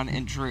of Dawn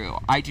and Drew.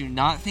 I do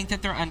not think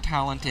that they're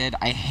untalented.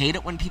 I hate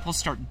it when people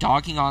start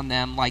dogging on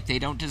them like they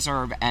don't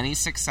deserve any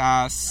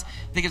success.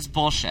 I think it's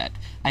bullshit.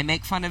 I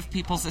make fun of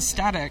people's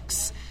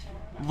aesthetics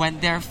when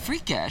they're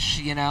freakish,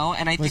 you know?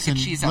 And I think that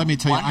she's a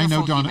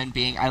wonderful human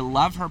being. I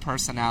love her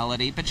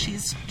personality, but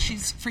she's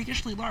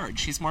freakishly large.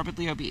 She's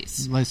morbidly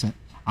obese. Listen,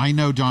 I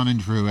know Dawn and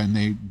Drew, and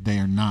they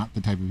are not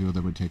the type of people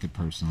that would take it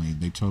personally.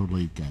 They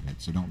totally get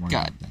it, so don't worry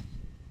about that.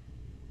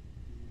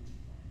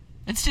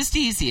 It's just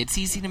easy. It's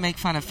easy to make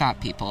fun of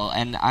fat people,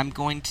 and I'm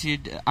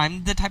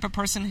the type of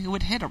person who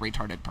would hit a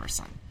retarded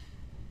person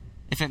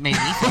if it made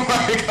me feel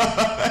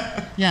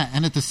bad. Yeah,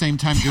 and at the same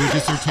time do a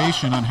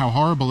dissertation on how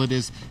horrible it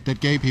is that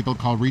gay people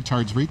call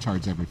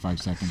retards every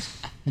 5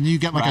 seconds. And you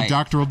get like a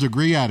doctoral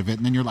degree out of it,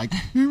 and then you're like,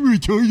 I'm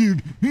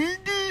retarded.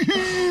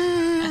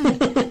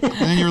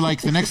 And then you're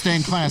like, the next day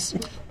in class,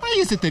 why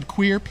is it that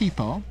queer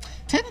people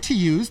tend to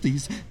use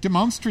these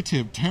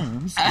demonstrative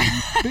terms,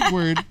 big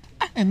word,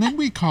 and then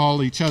we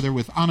call each other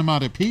with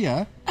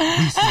onomatopoeia? We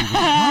say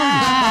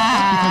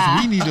retarded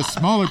because we need a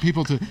smaller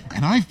people to,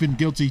 and I've been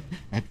guilty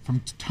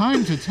from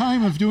time to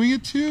time of doing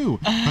it too.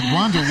 But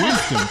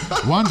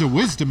Wanda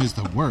Wisdom is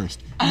the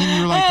worst. And then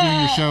you're like doing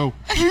your show,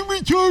 I'm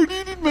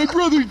retarded and my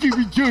brother's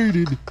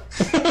retarded.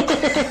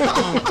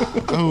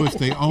 Oh, if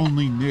they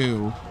only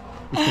knew.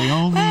 If they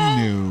only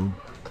knew.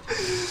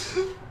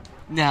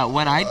 No,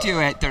 when I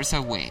do it, there's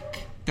a wink.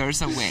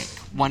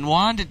 When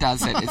Wanda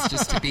does it, it's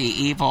just to be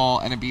evil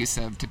and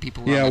abusive to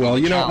people who are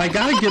I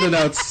gotta get it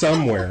out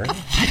somewhere.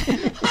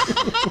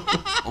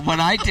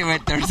 When I do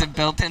it, there's a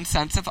built-in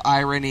sense of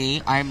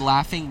irony. I'm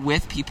laughing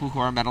with people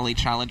who are mentally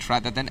challenged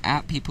rather than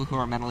at people who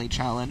are mentally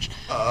challenged.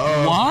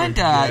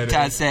 Wanda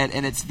does it,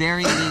 and it's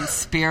very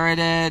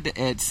mean-spirited.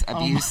 It's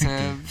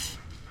abusive.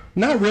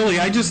 Not really.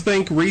 I just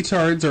think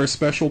retards are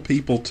special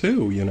people,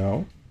 too, you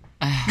know?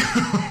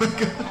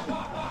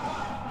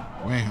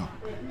 Wow.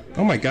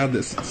 Oh, my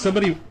God.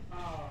 Somebody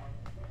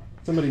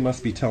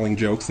must be telling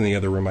jokes in the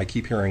other room. I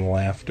keep hearing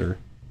laughter.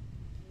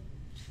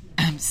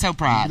 So,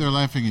 Brad. They're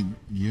laughing at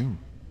you.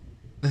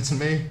 That's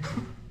me.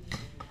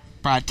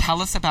 Brad,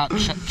 tell us about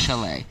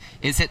Chile.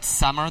 Is it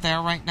summer there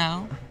right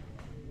now?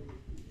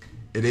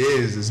 It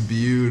is. It's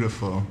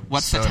beautiful.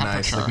 What's so the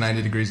temperature? Nice. Like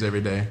 90 degrees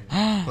every day.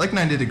 Like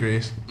 90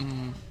 degrees.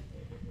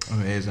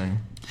 Amazing.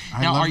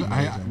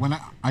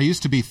 I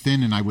used to be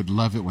thin and I would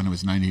love it when it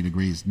was 90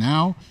 degrees.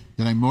 Now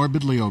that I'm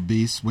morbidly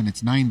obese, when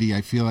it's 90,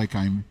 I feel like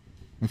I'm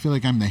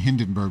the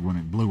Hindenburg when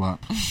it blew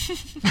up.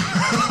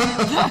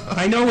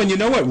 I know, and you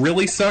know what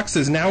really sucks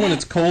is now when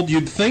it's cold,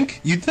 you'd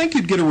think you'd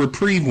get a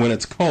reprieve when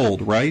it's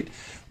cold, right?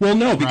 Well,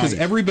 no, because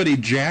everybody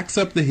jacks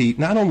up the heat.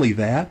 Not only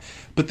that,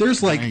 but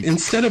there's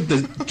instead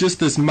of just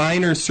this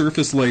minor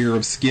surface layer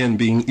of skin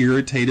being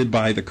irritated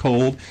by the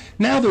cold,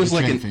 now there's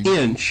like an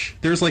inch.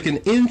 There's like an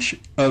inch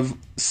of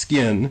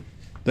skin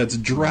that's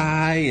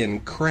dry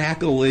and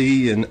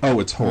crackly, and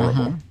it's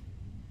horrible.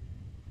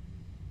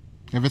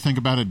 Ever think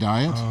about a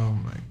diet? Oh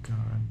my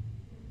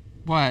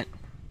God.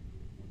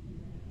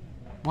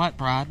 What,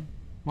 Brad?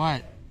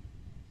 What?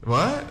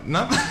 What?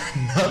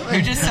 Nothing.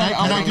 You just said,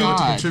 oh my To God.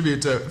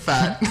 contribute to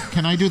fat.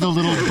 Can I do the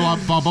little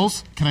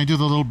bubbles? Can I do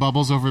the little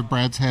bubbles over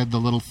Brad's head, the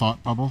little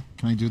thought bubble?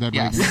 Can I do that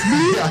Yes. right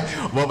now?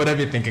 Yeah. What would I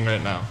be thinking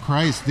right now?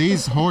 Christ,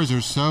 these whores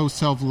are so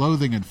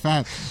self-loathing and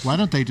fat. Why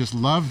don't they just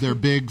love their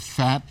big,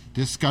 fat,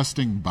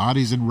 disgusting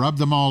bodies and rub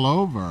them all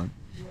over?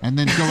 And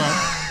then go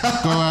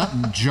out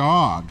and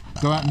jog.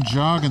 Go out and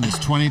jog in this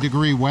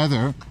 20-degree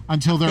weather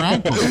until their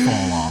ankles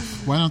fall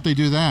off. Why don't they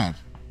do that?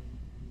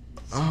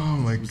 Oh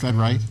my God. Is that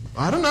right?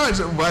 I don't know.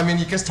 I mean,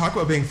 you guys talk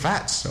about being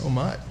fat so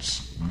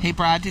much. Hey,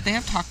 Brad, do they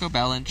have Taco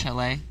Bell in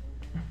Chile?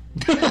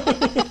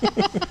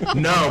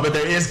 No, but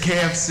there is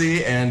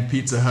KFC and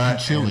Pizza Hut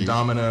Chili's. and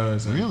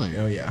Domino's. And, Really?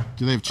 Oh, yeah.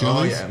 Do they have Oh,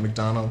 Chili's? yeah.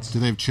 McDonald's. Do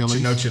they have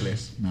Chili's? No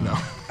Chili's. No.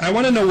 I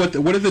want to know what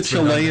are the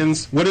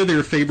Chileans? What are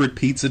their favorite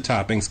pizza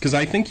toppings? Because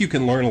I think you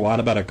can learn a lot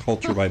about a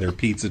culture by their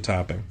pizza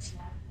toppings.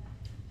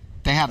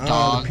 They have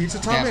dog. The pizza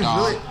They have toppings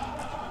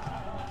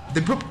dog.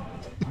 really.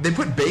 They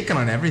put bacon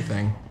on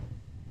everything.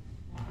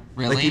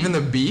 Really? Like even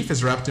the beef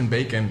is wrapped in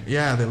bacon.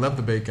 Yeah, they love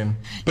the bacon.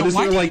 But is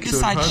why there did like you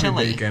decide So it'd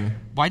probably Chile? be bacon.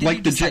 Why did Like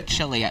you the decide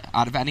Chile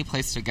out of any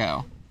place to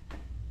go?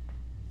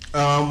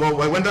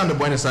 Well, I went down to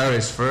Buenos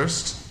Aires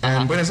first,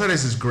 and Buenos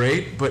Aires is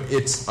great, but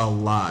it's a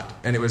lot,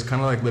 and it was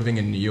kind of like living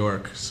in New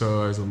York,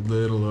 so I was a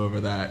little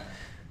over that.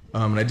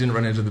 And I didn't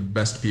run into the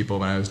best people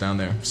when I was down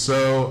there.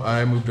 So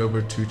I moved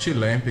over to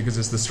Chile because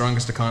it's the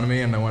strongest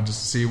economy, and I wanted to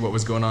see what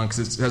was going on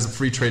because it has a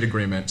free trade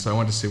agreement. So I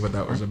wanted to see what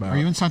that was about. Are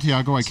you in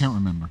Santiago? I can't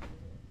remember.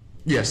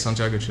 Yes,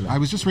 Santiago, Chile. I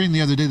was just reading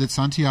the other day that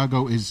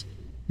Santiago has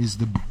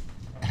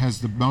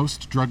the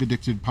most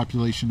drug-addicted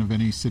population of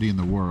any city in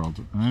the world.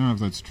 And I don't know if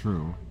that's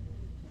true.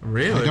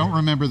 Really? I don't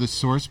remember the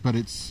source, but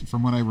it's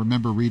from what I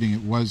remember reading.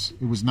 It was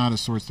not a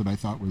source that I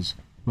thought was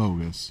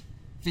bogus.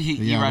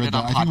 You read it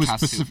on I think it was Podcast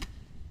specific. Soup.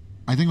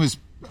 I think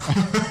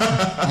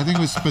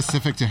it was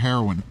specific to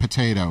heroin,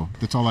 potato.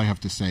 That's all I have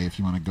to say. If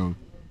you want to go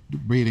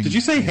reading, Did you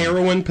say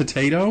heroin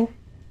potato?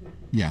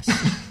 yes?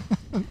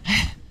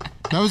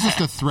 That was just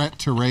a threat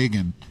to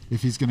Reagan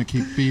if he's going to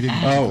keep feeding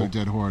Oh. a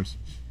dead horse.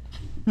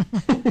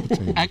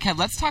 Potato. Okay,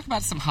 let's talk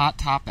about some hot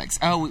topics.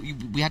 Oh,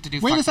 we had to do.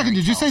 Wait Fuck, a second. Marry,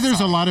 Did you Kill. say there's a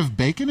Sorry. lot of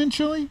bacon in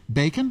Chile?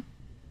 Bacon?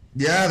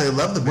 Yeah, they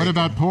love the bacon. What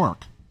about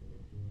pork?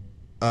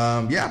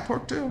 Yeah,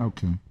 pork too.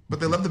 Okay. But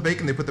they love the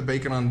bacon. They put the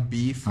bacon on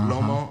beef.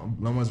 Lomo.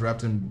 Lomo's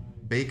wrapped in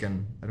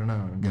bacon. I don't know. I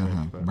don't get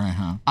Uh-huh. it, but-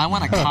 Right, I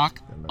want a cock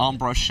en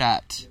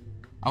brochette.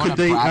 Could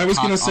they? I was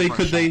going to say,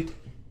 could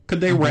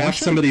they wrap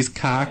Abortion? somebody's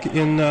cock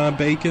in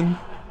bacon?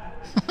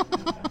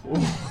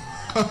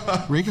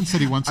 Reagan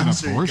said he wants an I'm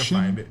sure you can abortion,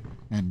 find it.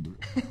 and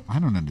I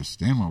don't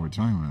understand what we're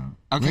talking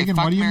about. Okay, Reagan,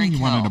 fuck, what do you Mary, mean you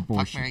kill. want an Fuck,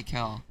 abortion? Mary,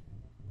 kill.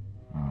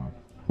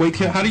 Wait,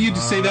 how do you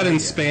say that in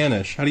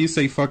Spanish? How do you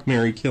say "fuck,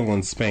 marry, kill"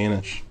 in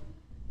Spanish?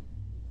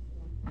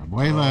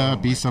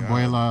 Abuela,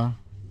 bisabuela,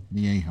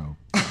 viejo.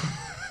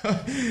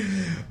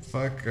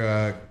 Fuck,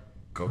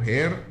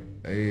 coger,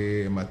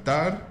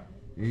 matar,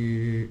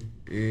 y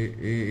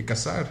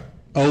casar.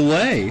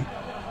 Olay.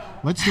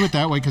 Let's do it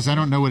that way because I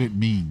don't know what it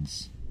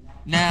means.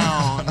 No.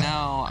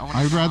 I want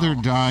I'd rather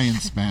die in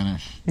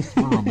Spanish. It's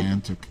more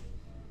romantic.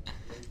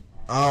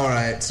 All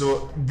right.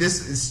 So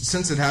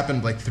since it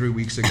happened like 3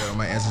 weeks ago,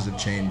 my answers have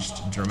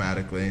changed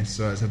dramatically.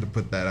 So I just had to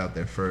put that out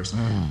there first.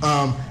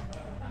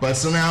 But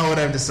so now what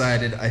I've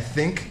decided, I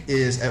think,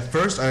 is at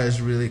first I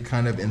was really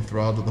kind of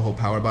enthralled with the whole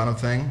power bottom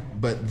thing,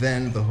 but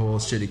then the whole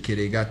shitty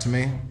kitty got to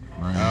me.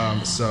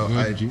 Right. So Good.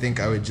 I think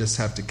I would just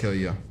have to kill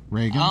you.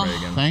 Reagan,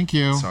 Reagan. thank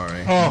you.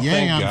 Sorry. Oh, Yay,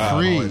 thank I'm God.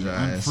 free.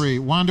 Apologize. I'm free.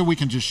 Wanda, we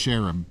can just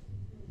share him.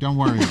 Don't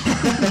worry about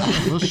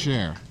it. We'll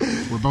share.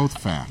 We're both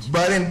fat.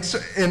 But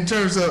in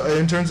terms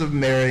of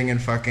marrying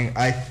and fucking,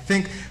 I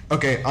think,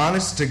 okay,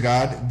 honest to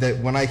God, that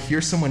when I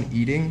hear someone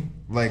eating,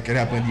 like it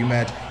happened with you,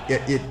 Madge,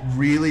 it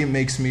really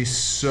makes me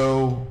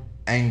so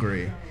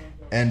angry.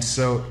 And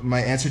so my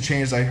answer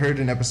changed. I heard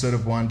an episode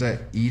of Wanda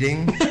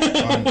eating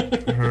on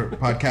her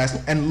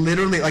podcast, and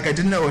literally, like, I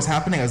didn't know what was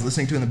happening. I was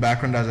listening to it in the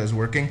background as I was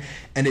working,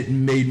 and it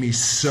made me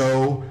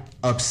so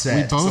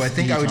upset. We both So I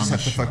think eat I would on just the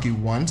have to fuck show. you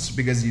once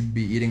because you'd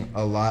be eating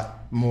a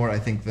lot more, I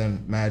think,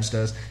 than Madge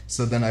does.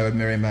 So then I would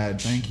marry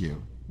Madge. Thank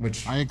you.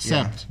 Which I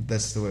accept. yeah,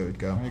 that's the way it would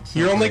go.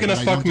 You're only going to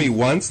I fuck don't me think-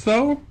 once,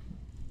 though?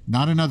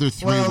 Not another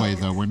three-way,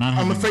 though. We're not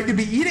I'm having... afraid to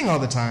be eating all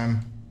the time.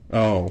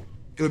 Oh.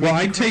 It would Well,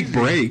 make me I'd take crazy.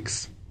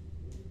 breaks.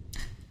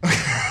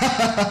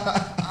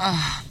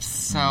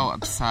 So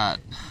upset.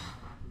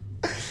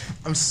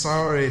 I'm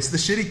sorry. It's the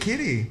shitty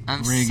kitty.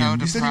 I'm Reagan. so You You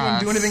depressed. said you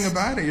wouldn't do anything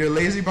about it. You're a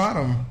lazy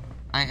bottom.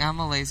 I am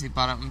a lazy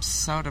bottom. I'm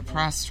so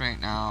depressed right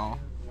now.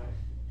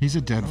 He's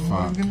a dead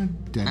fuck. gonna-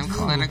 Dead I'm fuck.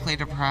 clinically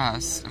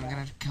depressed. I'm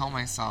gonna kill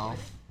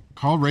myself.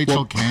 Call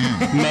Rachel Can.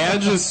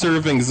 Madge is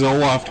serving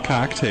Zoloft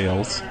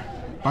cocktails.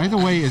 By the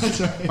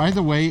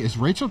way, is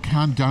Rachel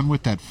Kahn done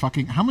with that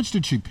fucking... How much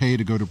did she pay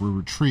to go to a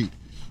retreat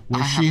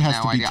where I she have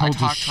has no to be idea. told I to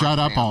talked shut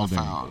her up on all the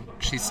day? phone.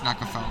 She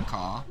snuck a phone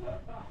call.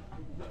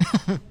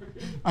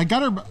 I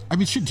got her... I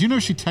mean, do you know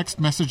she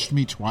text messaged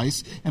me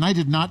twice? And I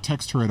did not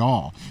text her at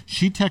all.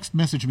 She text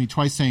messaged me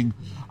twice saying,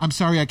 I'm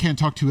sorry, I can't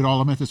talk to you at all.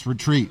 I'm at this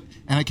retreat.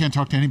 And I can't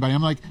talk to anybody.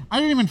 I'm like, I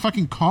didn't even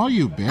fucking call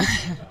you,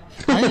 bitch.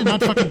 I did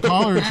not fucking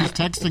call her. She's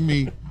texting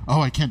me,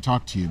 "Oh, I can't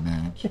talk to you,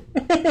 Madge."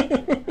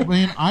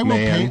 Man, I will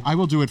pay. I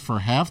will do it for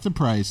half the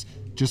price.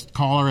 Just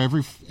call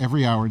her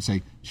every hour and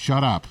say,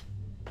 "Shut up."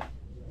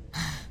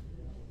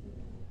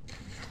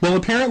 Well,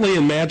 apparently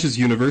in Madge's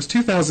universe,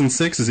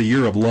 2006 is a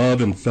year of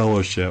love and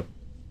fellowship.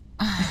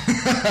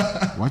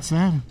 What's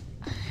that?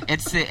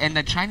 It's in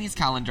the Chinese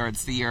calendar.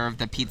 It's the year of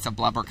the pizza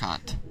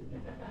blubbercunt.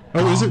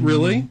 Oh, is it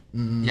really?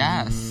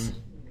 Yes.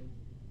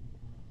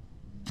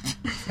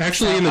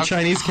 Actually, in the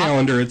Chinese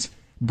calendar, it's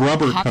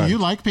Brubbercunt. You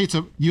like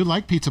pizza? You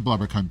like pizza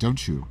blubbercunt,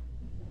 don't you?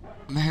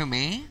 Who,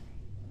 me?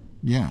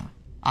 Yeah.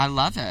 I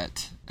love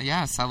it.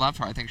 Yes, I love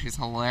her. I think she's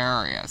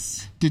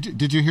hilarious.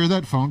 Did you hear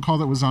that phone call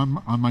that was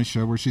on my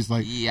show where she's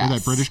like, yes. where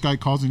that British guy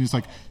calls and he's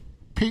like,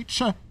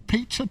 pizza,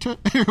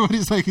 what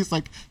he's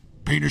like,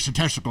 penis and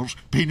testicles,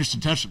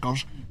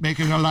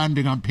 making a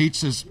landing on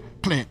pizzas,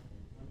 click.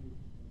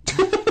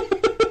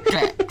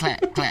 Clack,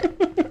 clack, clack,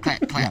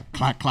 clack, clack. Yeah,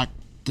 clack, clack.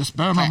 The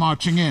sperm are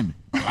marching in.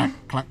 Clack,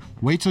 clack.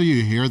 Wait till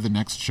you hear the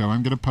next show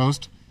I'm going to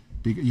post.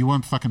 You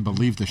won't fucking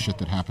believe the shit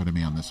that happened to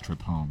me on this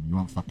trip home. You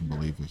won't fucking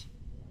believe it.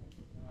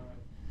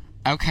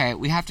 Okay,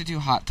 we have to do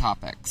hot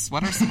topics.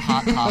 What are some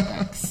hot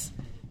topics?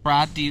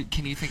 Brad,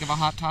 can you think of a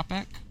hot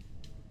topic?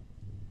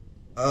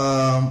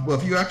 Well,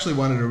 if you actually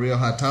wanted a real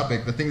hot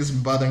topic, the thing that's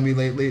been bothering me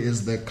lately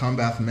is the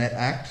Combat Meth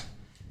Act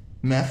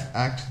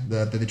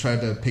that they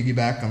tried to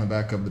piggyback on the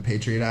back of the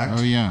Patriot Act.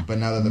 Oh, yeah. But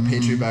now that the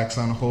Patriot Act's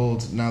on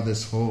hold, now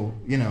this whole,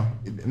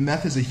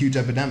 meth is a huge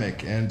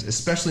epidemic, and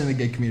especially in the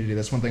gay community,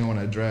 that's one thing I want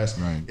to address,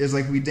 right. is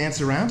like we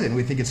dance around it and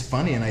we think it's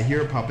funny, and I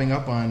hear it popping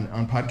up on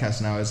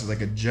podcasts now as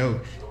like a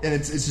joke, and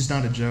it's just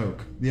not a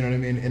joke, you know what I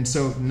mean? And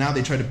so now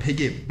they try to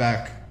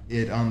piggyback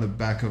it on the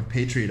back of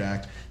Patriot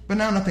Act, but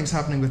now nothing's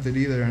happening with it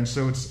either, and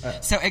so it's...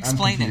 So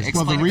explain it.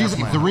 Well, the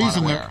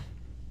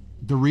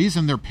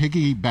reason they're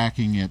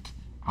piggybacking it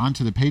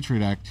onto the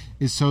Patriot Act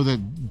is so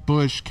that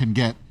Bush can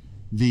get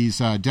these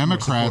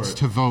Democrats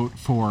to vote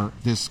for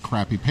this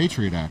crappy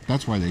Patriot Act.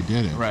 That's why they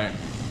did it. Right.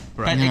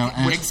 But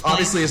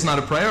obviously it's not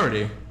a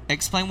priority.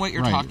 Explain what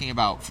you're talking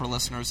about for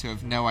listeners who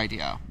have no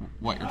idea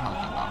what you're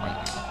talking about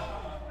right now.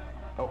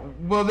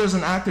 Well, there's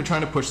an act they're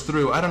trying to push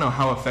through. I don't know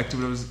how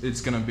effective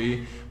it's going to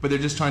be, but they're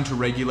just trying to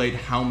regulate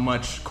how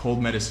much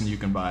cold medicine you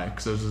can buy,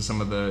 because those are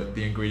some of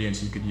the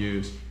ingredients you could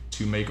use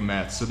to make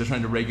meth. So they're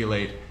trying to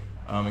regulate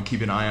and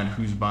keep an eye on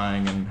who's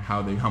buying and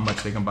how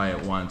much they can buy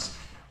at once.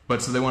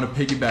 But so they want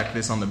to piggyback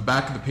this on the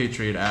back of the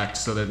Patriot Act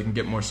so that they can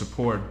get more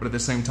support, but at the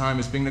same time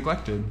it's being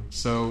neglected.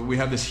 So we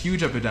have this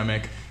huge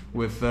epidemic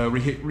with a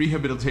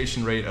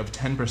rehabilitation rate of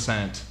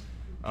 10%.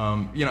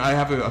 I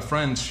have a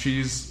friend,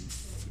 she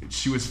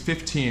was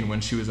 15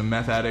 when she was a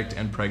meth addict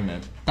and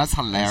pregnant. That's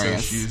hilarious.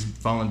 And so she's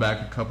fallen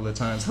back a couple of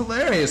times.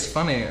 Hilarious,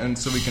 funny, and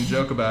so we can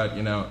joke about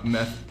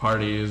meth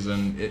parties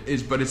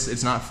but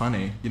it's not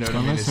funny. You know what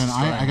I mean? Listen,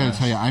 I got to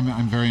tell you,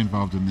 I'm very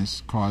involved in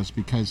this cause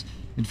because,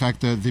 in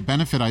fact, the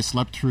benefit I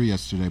slept through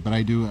yesterday, but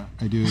I do,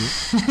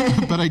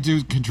 but I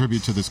do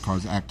contribute to this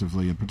cause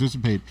actively and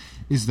participate.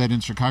 Is that in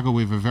Chicago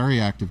we have a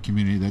very active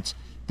community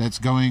that's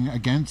going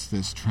against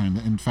this trend.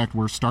 In fact,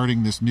 we're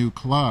starting this new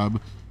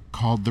club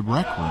called the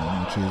Rec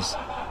Room, which is,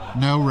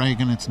 no,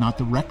 Reagan, it's not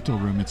the rectal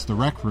room, it's the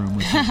Rec Room,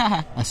 which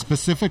is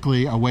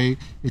specifically a way,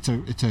 it's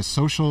a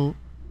social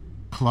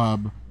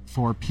club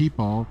for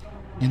people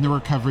in the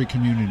recovery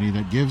community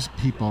that gives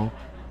people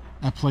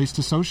a place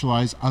to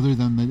socialize other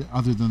than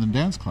the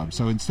dance club.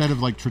 So instead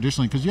of like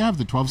traditionally, because you have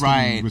the 12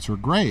 steps, which are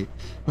great,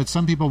 but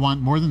some people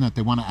want more than that.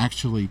 They want to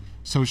actually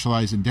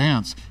socialize and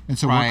dance, and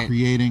so we're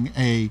creating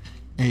a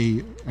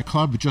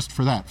club just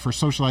for that, for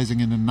socializing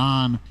in a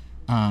non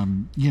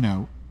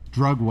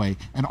drug way.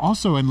 And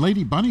also, and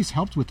Lady Bunny's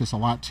helped with this a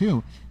lot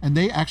too, and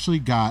they actually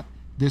got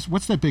this,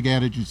 what's that big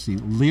ad agency,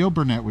 Leo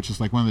Burnett, which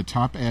is like one of the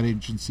top ad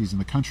agencies in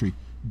the country,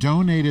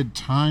 donated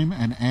time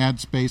and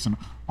ad space and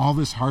all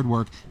this hard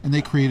work, and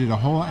they created a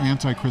whole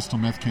anti-crystal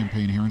meth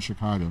campaign here in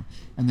Chicago,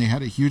 and they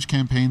had a huge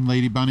campaign.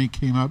 Lady Bunny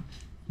came up,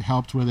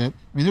 helped with it.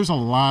 I mean, there's a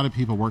lot of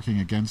people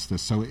working against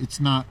this, so it's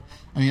not,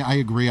 I mean, I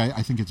agree,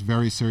 I think it's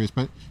very serious,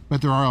 but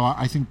there are a lot,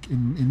 I think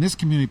in this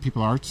community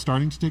people are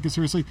starting to take it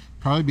seriously,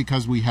 probably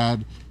because we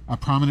had a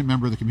prominent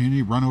member of the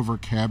community run over a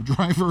cab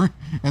driver,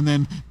 and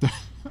then that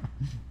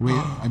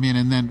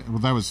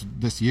was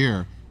this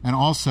year, and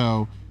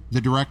also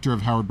the director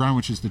of Howard Brown,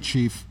 which is the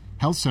chief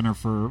health center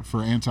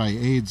for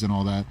anti-AIDS and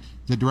all that,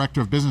 the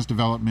director of business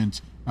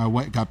development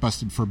got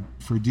busted for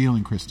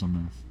dealing crystal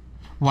meth.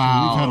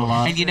 Wow. So we've had a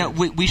lot.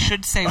 And we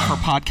should say for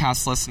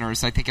podcast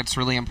listeners, I think it's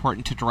really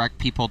important to direct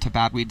people to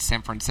Bad Weed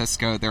San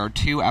Francisco. There are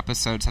 2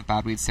 episodes of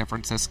Bad Weed San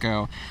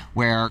Francisco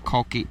where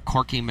Corky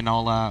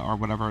Manola, or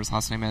whatever his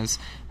last name is,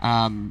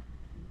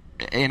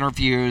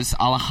 interviews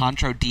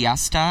Alejandro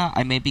Diesta.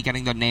 I may be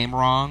getting the name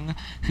wrong,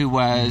 who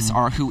is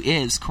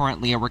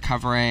currently a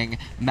recovering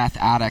meth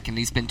addict, and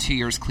he's been 2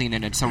 years clean,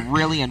 and it's a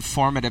really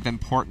informative,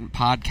 important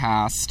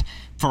podcast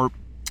for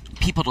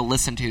people to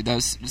listen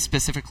to,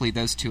 specifically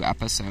those 2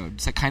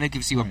 episodes. It kind of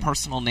gives you a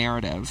personal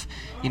narrative,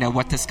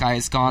 what this guy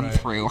has gone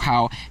through,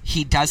 how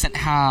he doesn't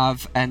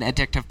have an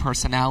addictive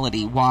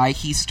personality, why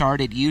he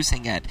started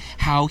using it,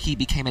 how he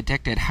became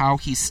addicted, how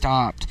he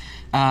stopped.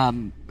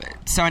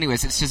 So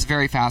anyways, it's just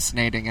very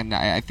fascinating, and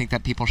I think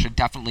that people should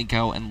definitely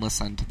go and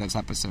listen to those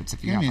episodes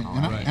if you haven't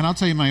already. And I'll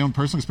tell you my own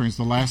personal experience.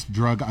 The last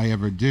drug I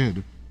ever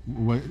did,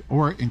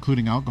 or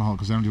including alcohol,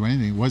 because I don't do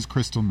anything, was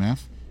crystal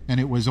meth. And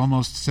it was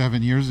almost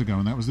 7 years ago,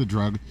 and that was the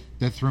drug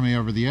that threw me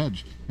over the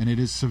edge. And it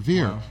is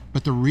severe. Wow.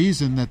 But the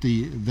reason that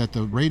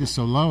the rate is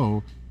so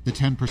low, the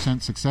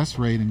 10% success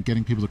rate in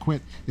getting people to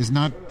quit, is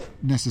not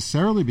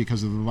necessarily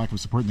because of the lack of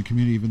support in the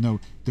community, even though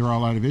there are a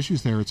lot of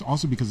issues there. It's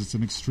also because it's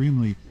an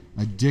extremely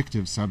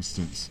addictive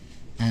substance.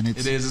 And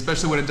it is,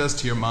 especially what it does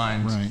to your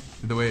mind, right.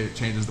 The way it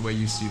changes the way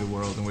you see the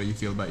world and what you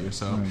feel about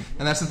yourself. Right.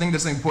 And that's the thing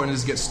that's important,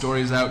 is to get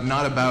stories out,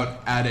 not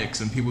about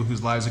addicts and people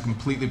whose lives have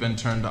completely been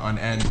turned on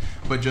end,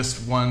 but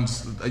just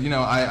ones, I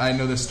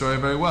know this story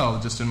very well,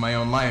 just in my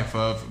own life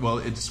of, well,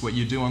 it's what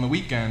you do on the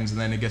weekends,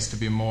 and then it gets to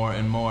be more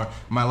and more.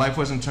 My life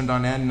wasn't turned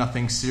on end,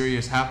 nothing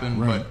serious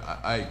happened, right.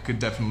 But I could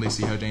definitely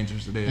see how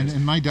dangerous it is.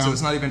 And so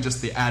it's not even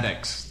just the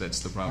addicts that's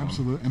the problem.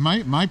 Absolutely.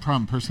 And my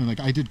problem personally,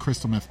 I did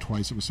crystal meth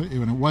twice. It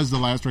was the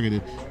last drug I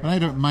did.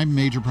 But my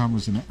major problem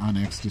was on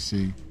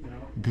ecstasy,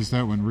 because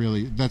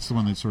that's the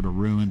one that sort of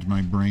ruined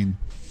my brain.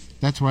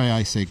 That's why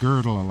I say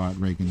girdle a lot,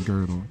 Reagan,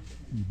 girdle.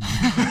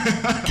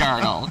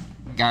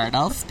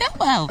 Girdle,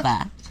 still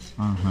over.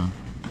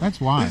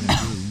 That's why.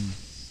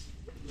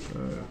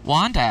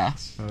 Wanda.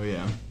 Oh,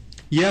 yeah.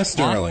 Yes,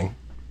 darling.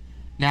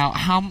 Now,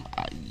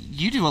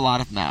 you do a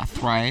lot of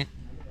meth, right?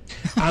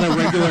 On a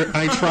regular,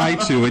 I try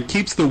to. It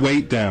keeps the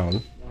weight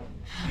down.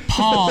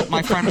 Paul,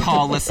 my friend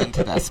Paul, listen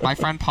to this. My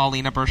friend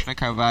Paulina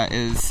Bershnikova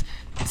is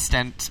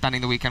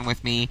spending the weekend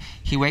with me.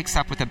 He wakes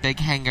up with a big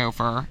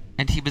hangover,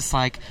 and he was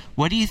like,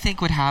 "What do you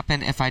think would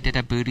happen if I did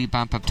a booty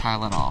bump of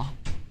Tylenol?"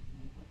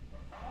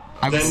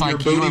 Then your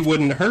booty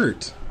wouldn't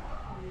hurt.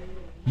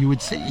 You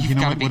would say, you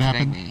know what would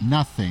happen? Me.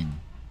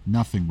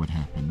 Nothing would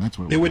happen. That's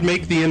what it would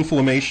make the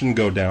inflammation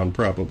go down,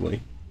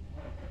 probably.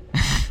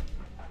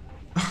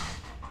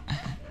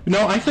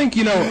 No, I think,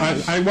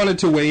 I wanted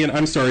to weigh in.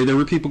 I'm sorry, there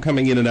were people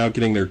coming in and out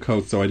getting their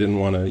coats, so I didn't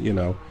want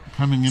to,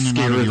 coming in and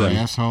out of your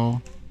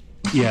asshole?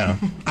 Yeah.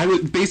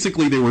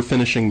 Basically, they were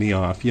finishing me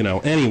off,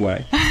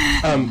 Anyway.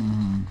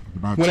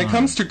 When it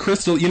comes to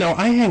crystal,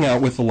 I hang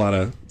out with a lot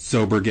of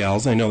sober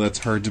gals. I know that's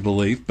hard to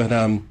believe, but,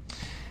 and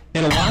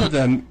a lot of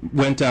them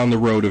went down the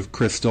road of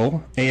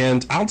crystal,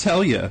 and I'll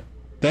tell you,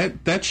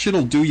 that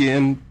shit'll do you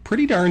in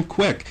pretty darn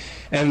quick.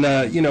 And,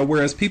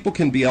 whereas people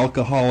can be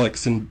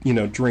alcoholics and,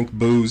 drink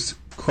booze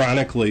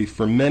chronically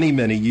for many,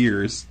 many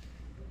years,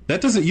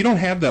 you don't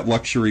have that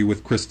luxury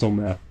with crystal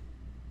meth.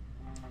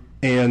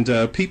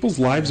 And people's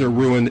lives are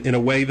ruined in a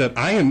way that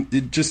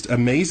it just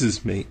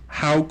amazes me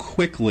how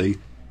quickly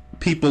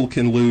people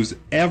can lose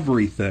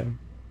everything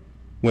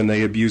when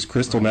they abuse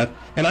crystal meth.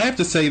 And I have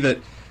to say that,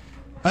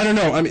 I don't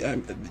know, I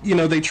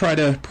mean, they try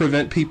to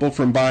prevent people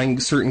from buying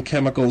certain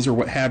chemicals or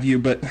what have you,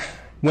 but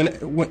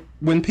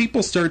when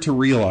people start to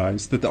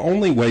realize that the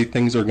only way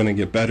things are going to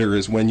get better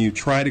is when you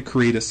try to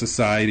create a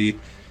society,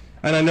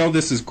 and I know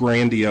this is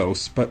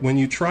grandiose, but when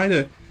you try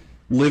to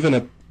live in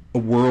a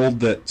world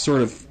that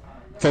sort of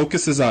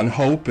focuses on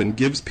hope and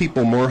gives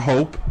people more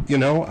hope,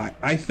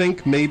 I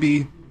think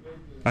maybe,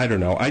 I don't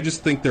know, I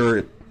just think there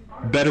are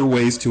better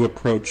ways to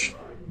approach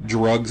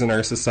drugs in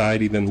our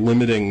society than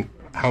limiting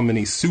how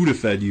many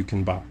Sudafed you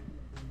can buy.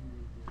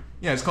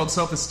 Yeah, it's called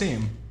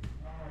self-esteem.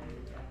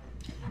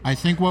 I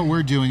think what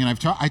we're doing, and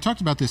I talked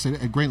about this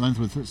at great length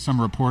with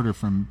some reporter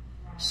from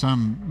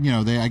some,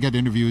 I get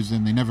interviews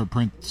and they never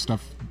print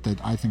stuff that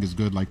I think is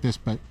good like this,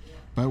 but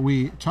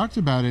we talked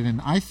about it,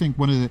 and I think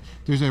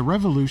there's a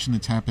revolution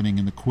that's happening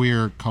in the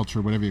queer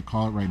culture, whatever you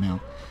call it right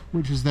now,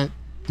 which is that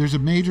there's a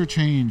major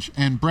change.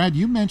 And Brad,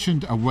 you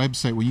mentioned a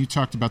website when you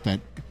talked about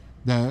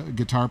the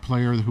guitar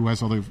player who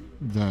has all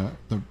the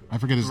I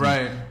forget his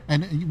name.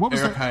 And what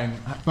was Eric Hein.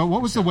 But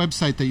what was the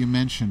website that you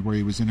mentioned where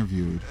he was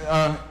interviewed?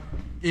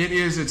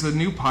 It's a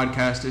new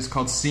podcast. It's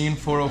called Scene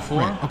 404.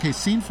 Right. Okay,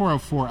 Scene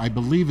 404, I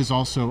believe, is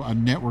also a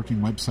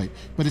networking website,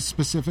 but it's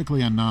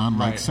specifically a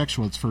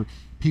non-sexual. It's for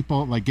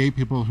people, like gay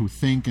people who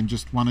think and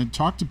just want to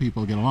talk to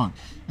people, get along.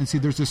 And see,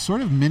 there's this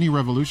sort of mini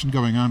revolution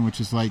going on, which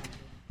is like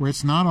where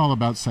it's not all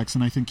about sex.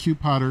 And I think Q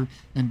Potter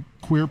and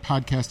queer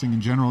podcasting in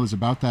general is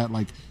about that.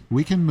 Like,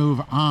 we can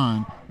move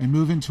on and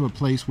move into a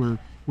place where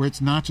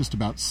it's not just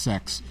about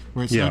sex,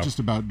 where it's not just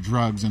about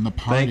drugs and the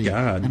party. Thank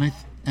God.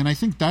 And I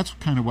think that's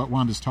kind of what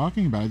Wanda's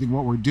talking about. I think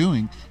what we're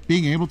doing,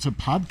 being able to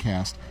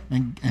podcast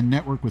and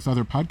network with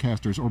other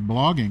podcasters or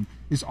blogging,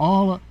 is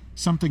all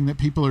something that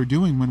people are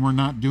doing when we're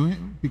not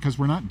doing, because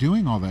we're not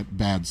doing all that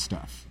bad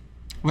stuff.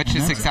 Which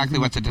is exactly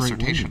what the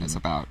dissertation is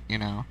about,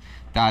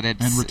 that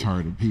it's and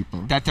retarded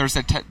people. That there's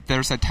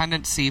a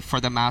tendency for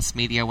the mass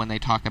media when they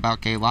talk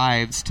about gay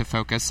lives to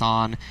focus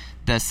on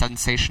the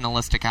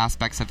sensationalistic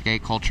aspects of gay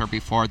culture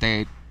before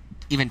they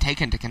even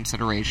take into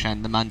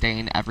consideration the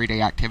mundane,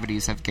 everyday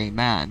activities of gay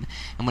men.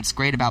 And what's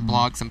great about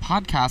blogs and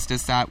podcasts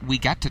is that we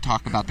get to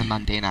talk about the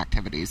mundane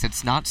activities.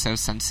 It's not so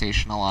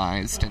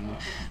sensationalized and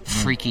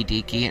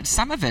freaky-deaky.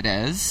 Some of it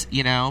is,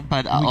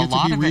 but a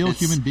lot of it is... real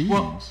human beings.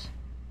 Well,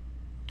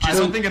 I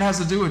don't think it has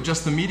to do with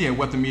just the media,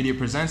 what the media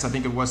presents. I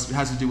think it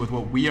has to do with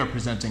what we are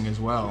presenting as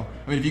well.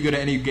 I mean, if you go to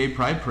any gay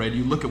pride parade,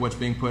 you look at what's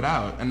being put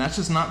out, and that's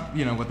just not,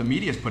 what the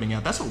media is putting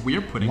out. That's what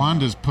we're putting out.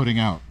 Wanda's putting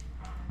out,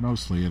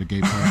 mostly at a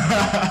gay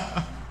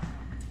pride.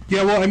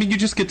 Yeah, well, I mean, you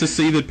just get to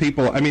see that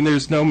people... I mean,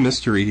 there's no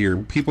mystery here.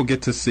 People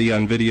get to see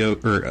on video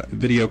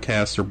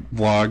casts or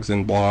vlogs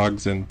and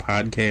blogs and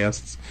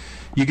podcasts.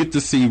 You get to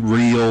see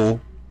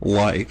real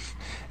life.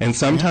 And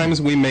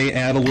sometimes we may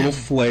add a little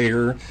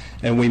flair,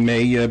 and we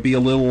may be a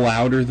little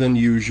louder than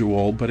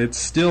usual, but it's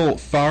still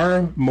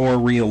far more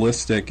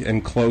realistic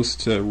and close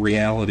to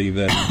reality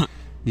than,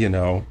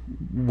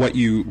 what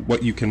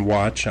you can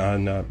watch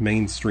on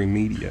mainstream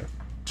media.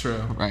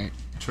 True. Right.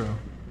 True.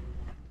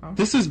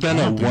 This has been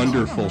a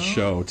wonderful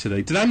show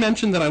today. Did I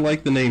mention that I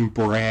like the name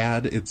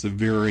Brad? It's a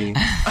very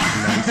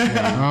nice name.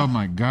 Oh,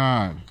 my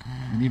God.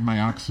 I need my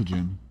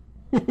oxygen.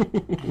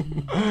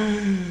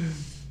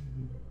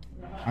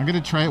 I'm going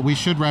to try it. We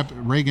should wrap.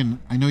 Reagan,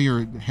 I know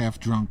you're half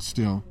drunk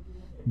still,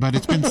 but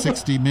it's been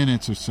 60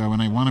 minutes or so, and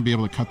I want to be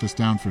able to cut this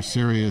down for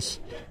serious.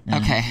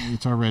 And Okay.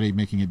 It's already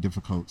making it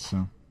difficult,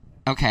 so.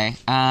 Okay,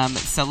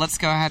 so let's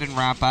go ahead and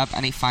wrap up.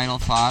 Any final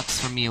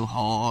thoughts from you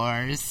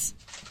whores?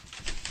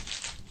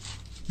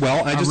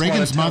 Well, I just Reagan's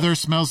want to mother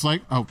smells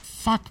like... Oh,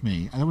 fuck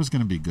me. That was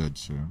going to be good,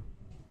 sir.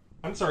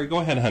 I'm sorry. Go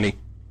ahead, honey.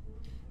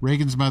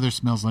 Reagan's mother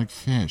smells like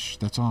fish.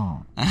 That's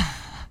all.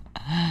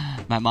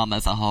 My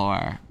mama's a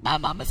whore. My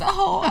mama's a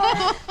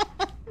whore.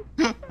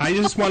 I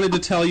just wanted to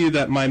tell you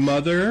that my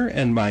mother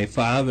and my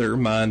father,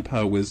 Ma and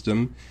Pa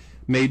Wisdom,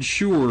 made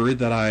sure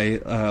that I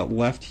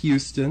left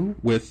Houston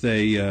with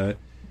a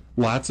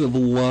lots of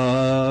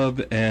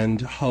love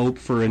and hope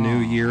for a new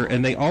year,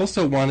 and they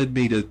also wanted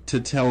me to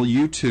tell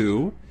you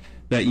two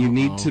that you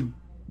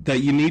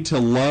need to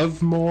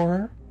love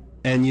more,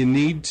 and you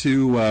need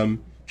to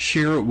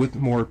share it with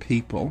more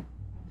people.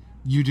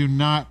 You do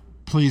not...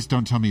 Please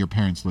don't tell me your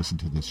parents listen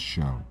to this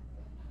show.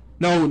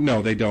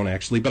 No, they don't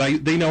actually,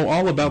 but they know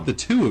all about the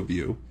two of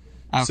you.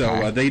 Okay.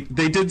 So they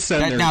did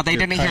send their... Now, they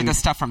their didn't hear the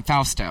stuff from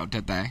Fausto,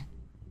 did they?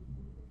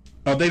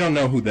 Oh, they don't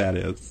know who that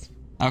is.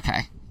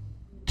 Okay.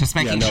 Just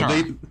making sure.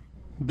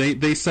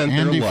 They sent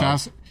Andy their love.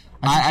 Fausto.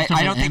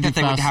 I don't think that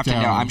they would have to know.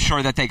 Fausto. I'm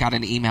sure that they got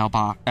an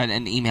email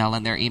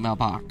in their email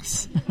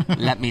box.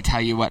 Let me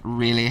tell you what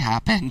really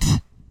happened.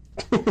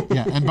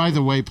 Yeah, and by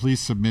the way, please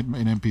submit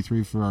an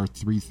MP3 for our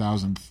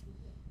 3,000th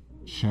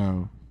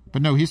show.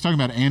 But no, he's talking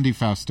about Andy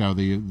Fausto,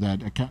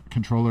 that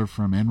controller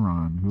from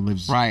Enron who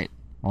lives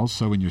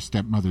also in your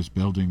stepmother's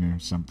building or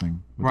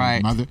something. With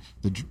Right.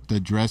 The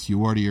dress you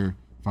wore to your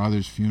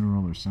father's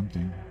funeral or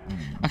something. I don't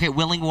know. Okay,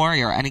 Willing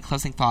Warrior, any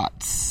closing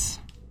thoughts?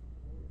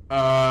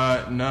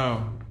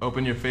 No.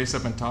 Open your face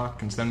up and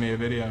talk and send me a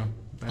video.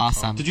 That's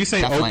Awesome. all. Did you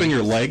say Definitely. open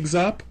your legs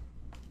up?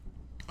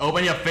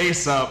 Open your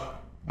face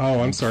up.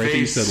 Oh, I'm sorry. I think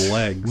you Face. said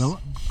legs.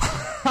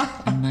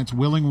 And that's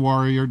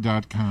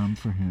willingwarrior.com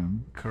for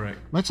him. Correct.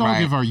 Let's all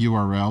give our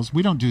URLs.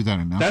 We don't do that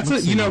enough. That's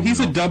Let's it. You say know,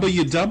 he's a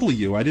URLs.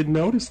 WW. I didn't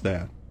notice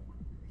that.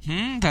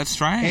 That's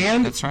right.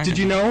 And that's right. did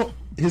you know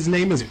his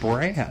name is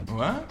Brad?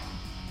 What?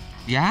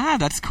 Yeah,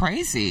 that's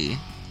crazy.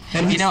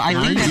 And You he's know, I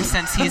think 30. that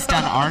since he's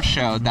done our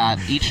show, that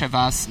each of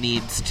us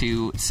needs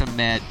to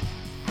submit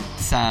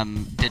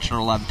some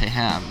digital love to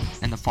him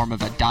in the form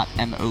of a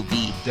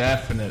 .mov.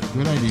 Definitely.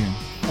 Good idea.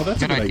 Oh,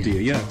 that's Good a good idea.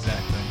 idea. Yeah.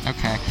 Exactly.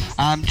 Okay.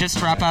 Just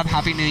to wrap up,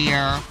 Happy New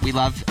Year. We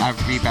love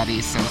everybody,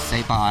 so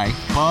say bye.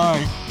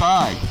 Bye.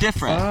 Bye.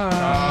 Different.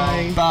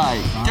 Bye.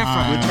 Bye.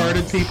 Different.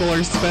 Retarded people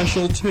are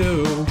special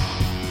too.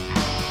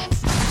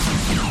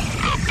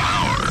 The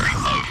power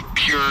of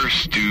pure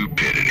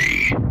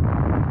stupidity.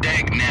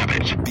 Dag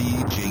nabbit.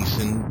 BG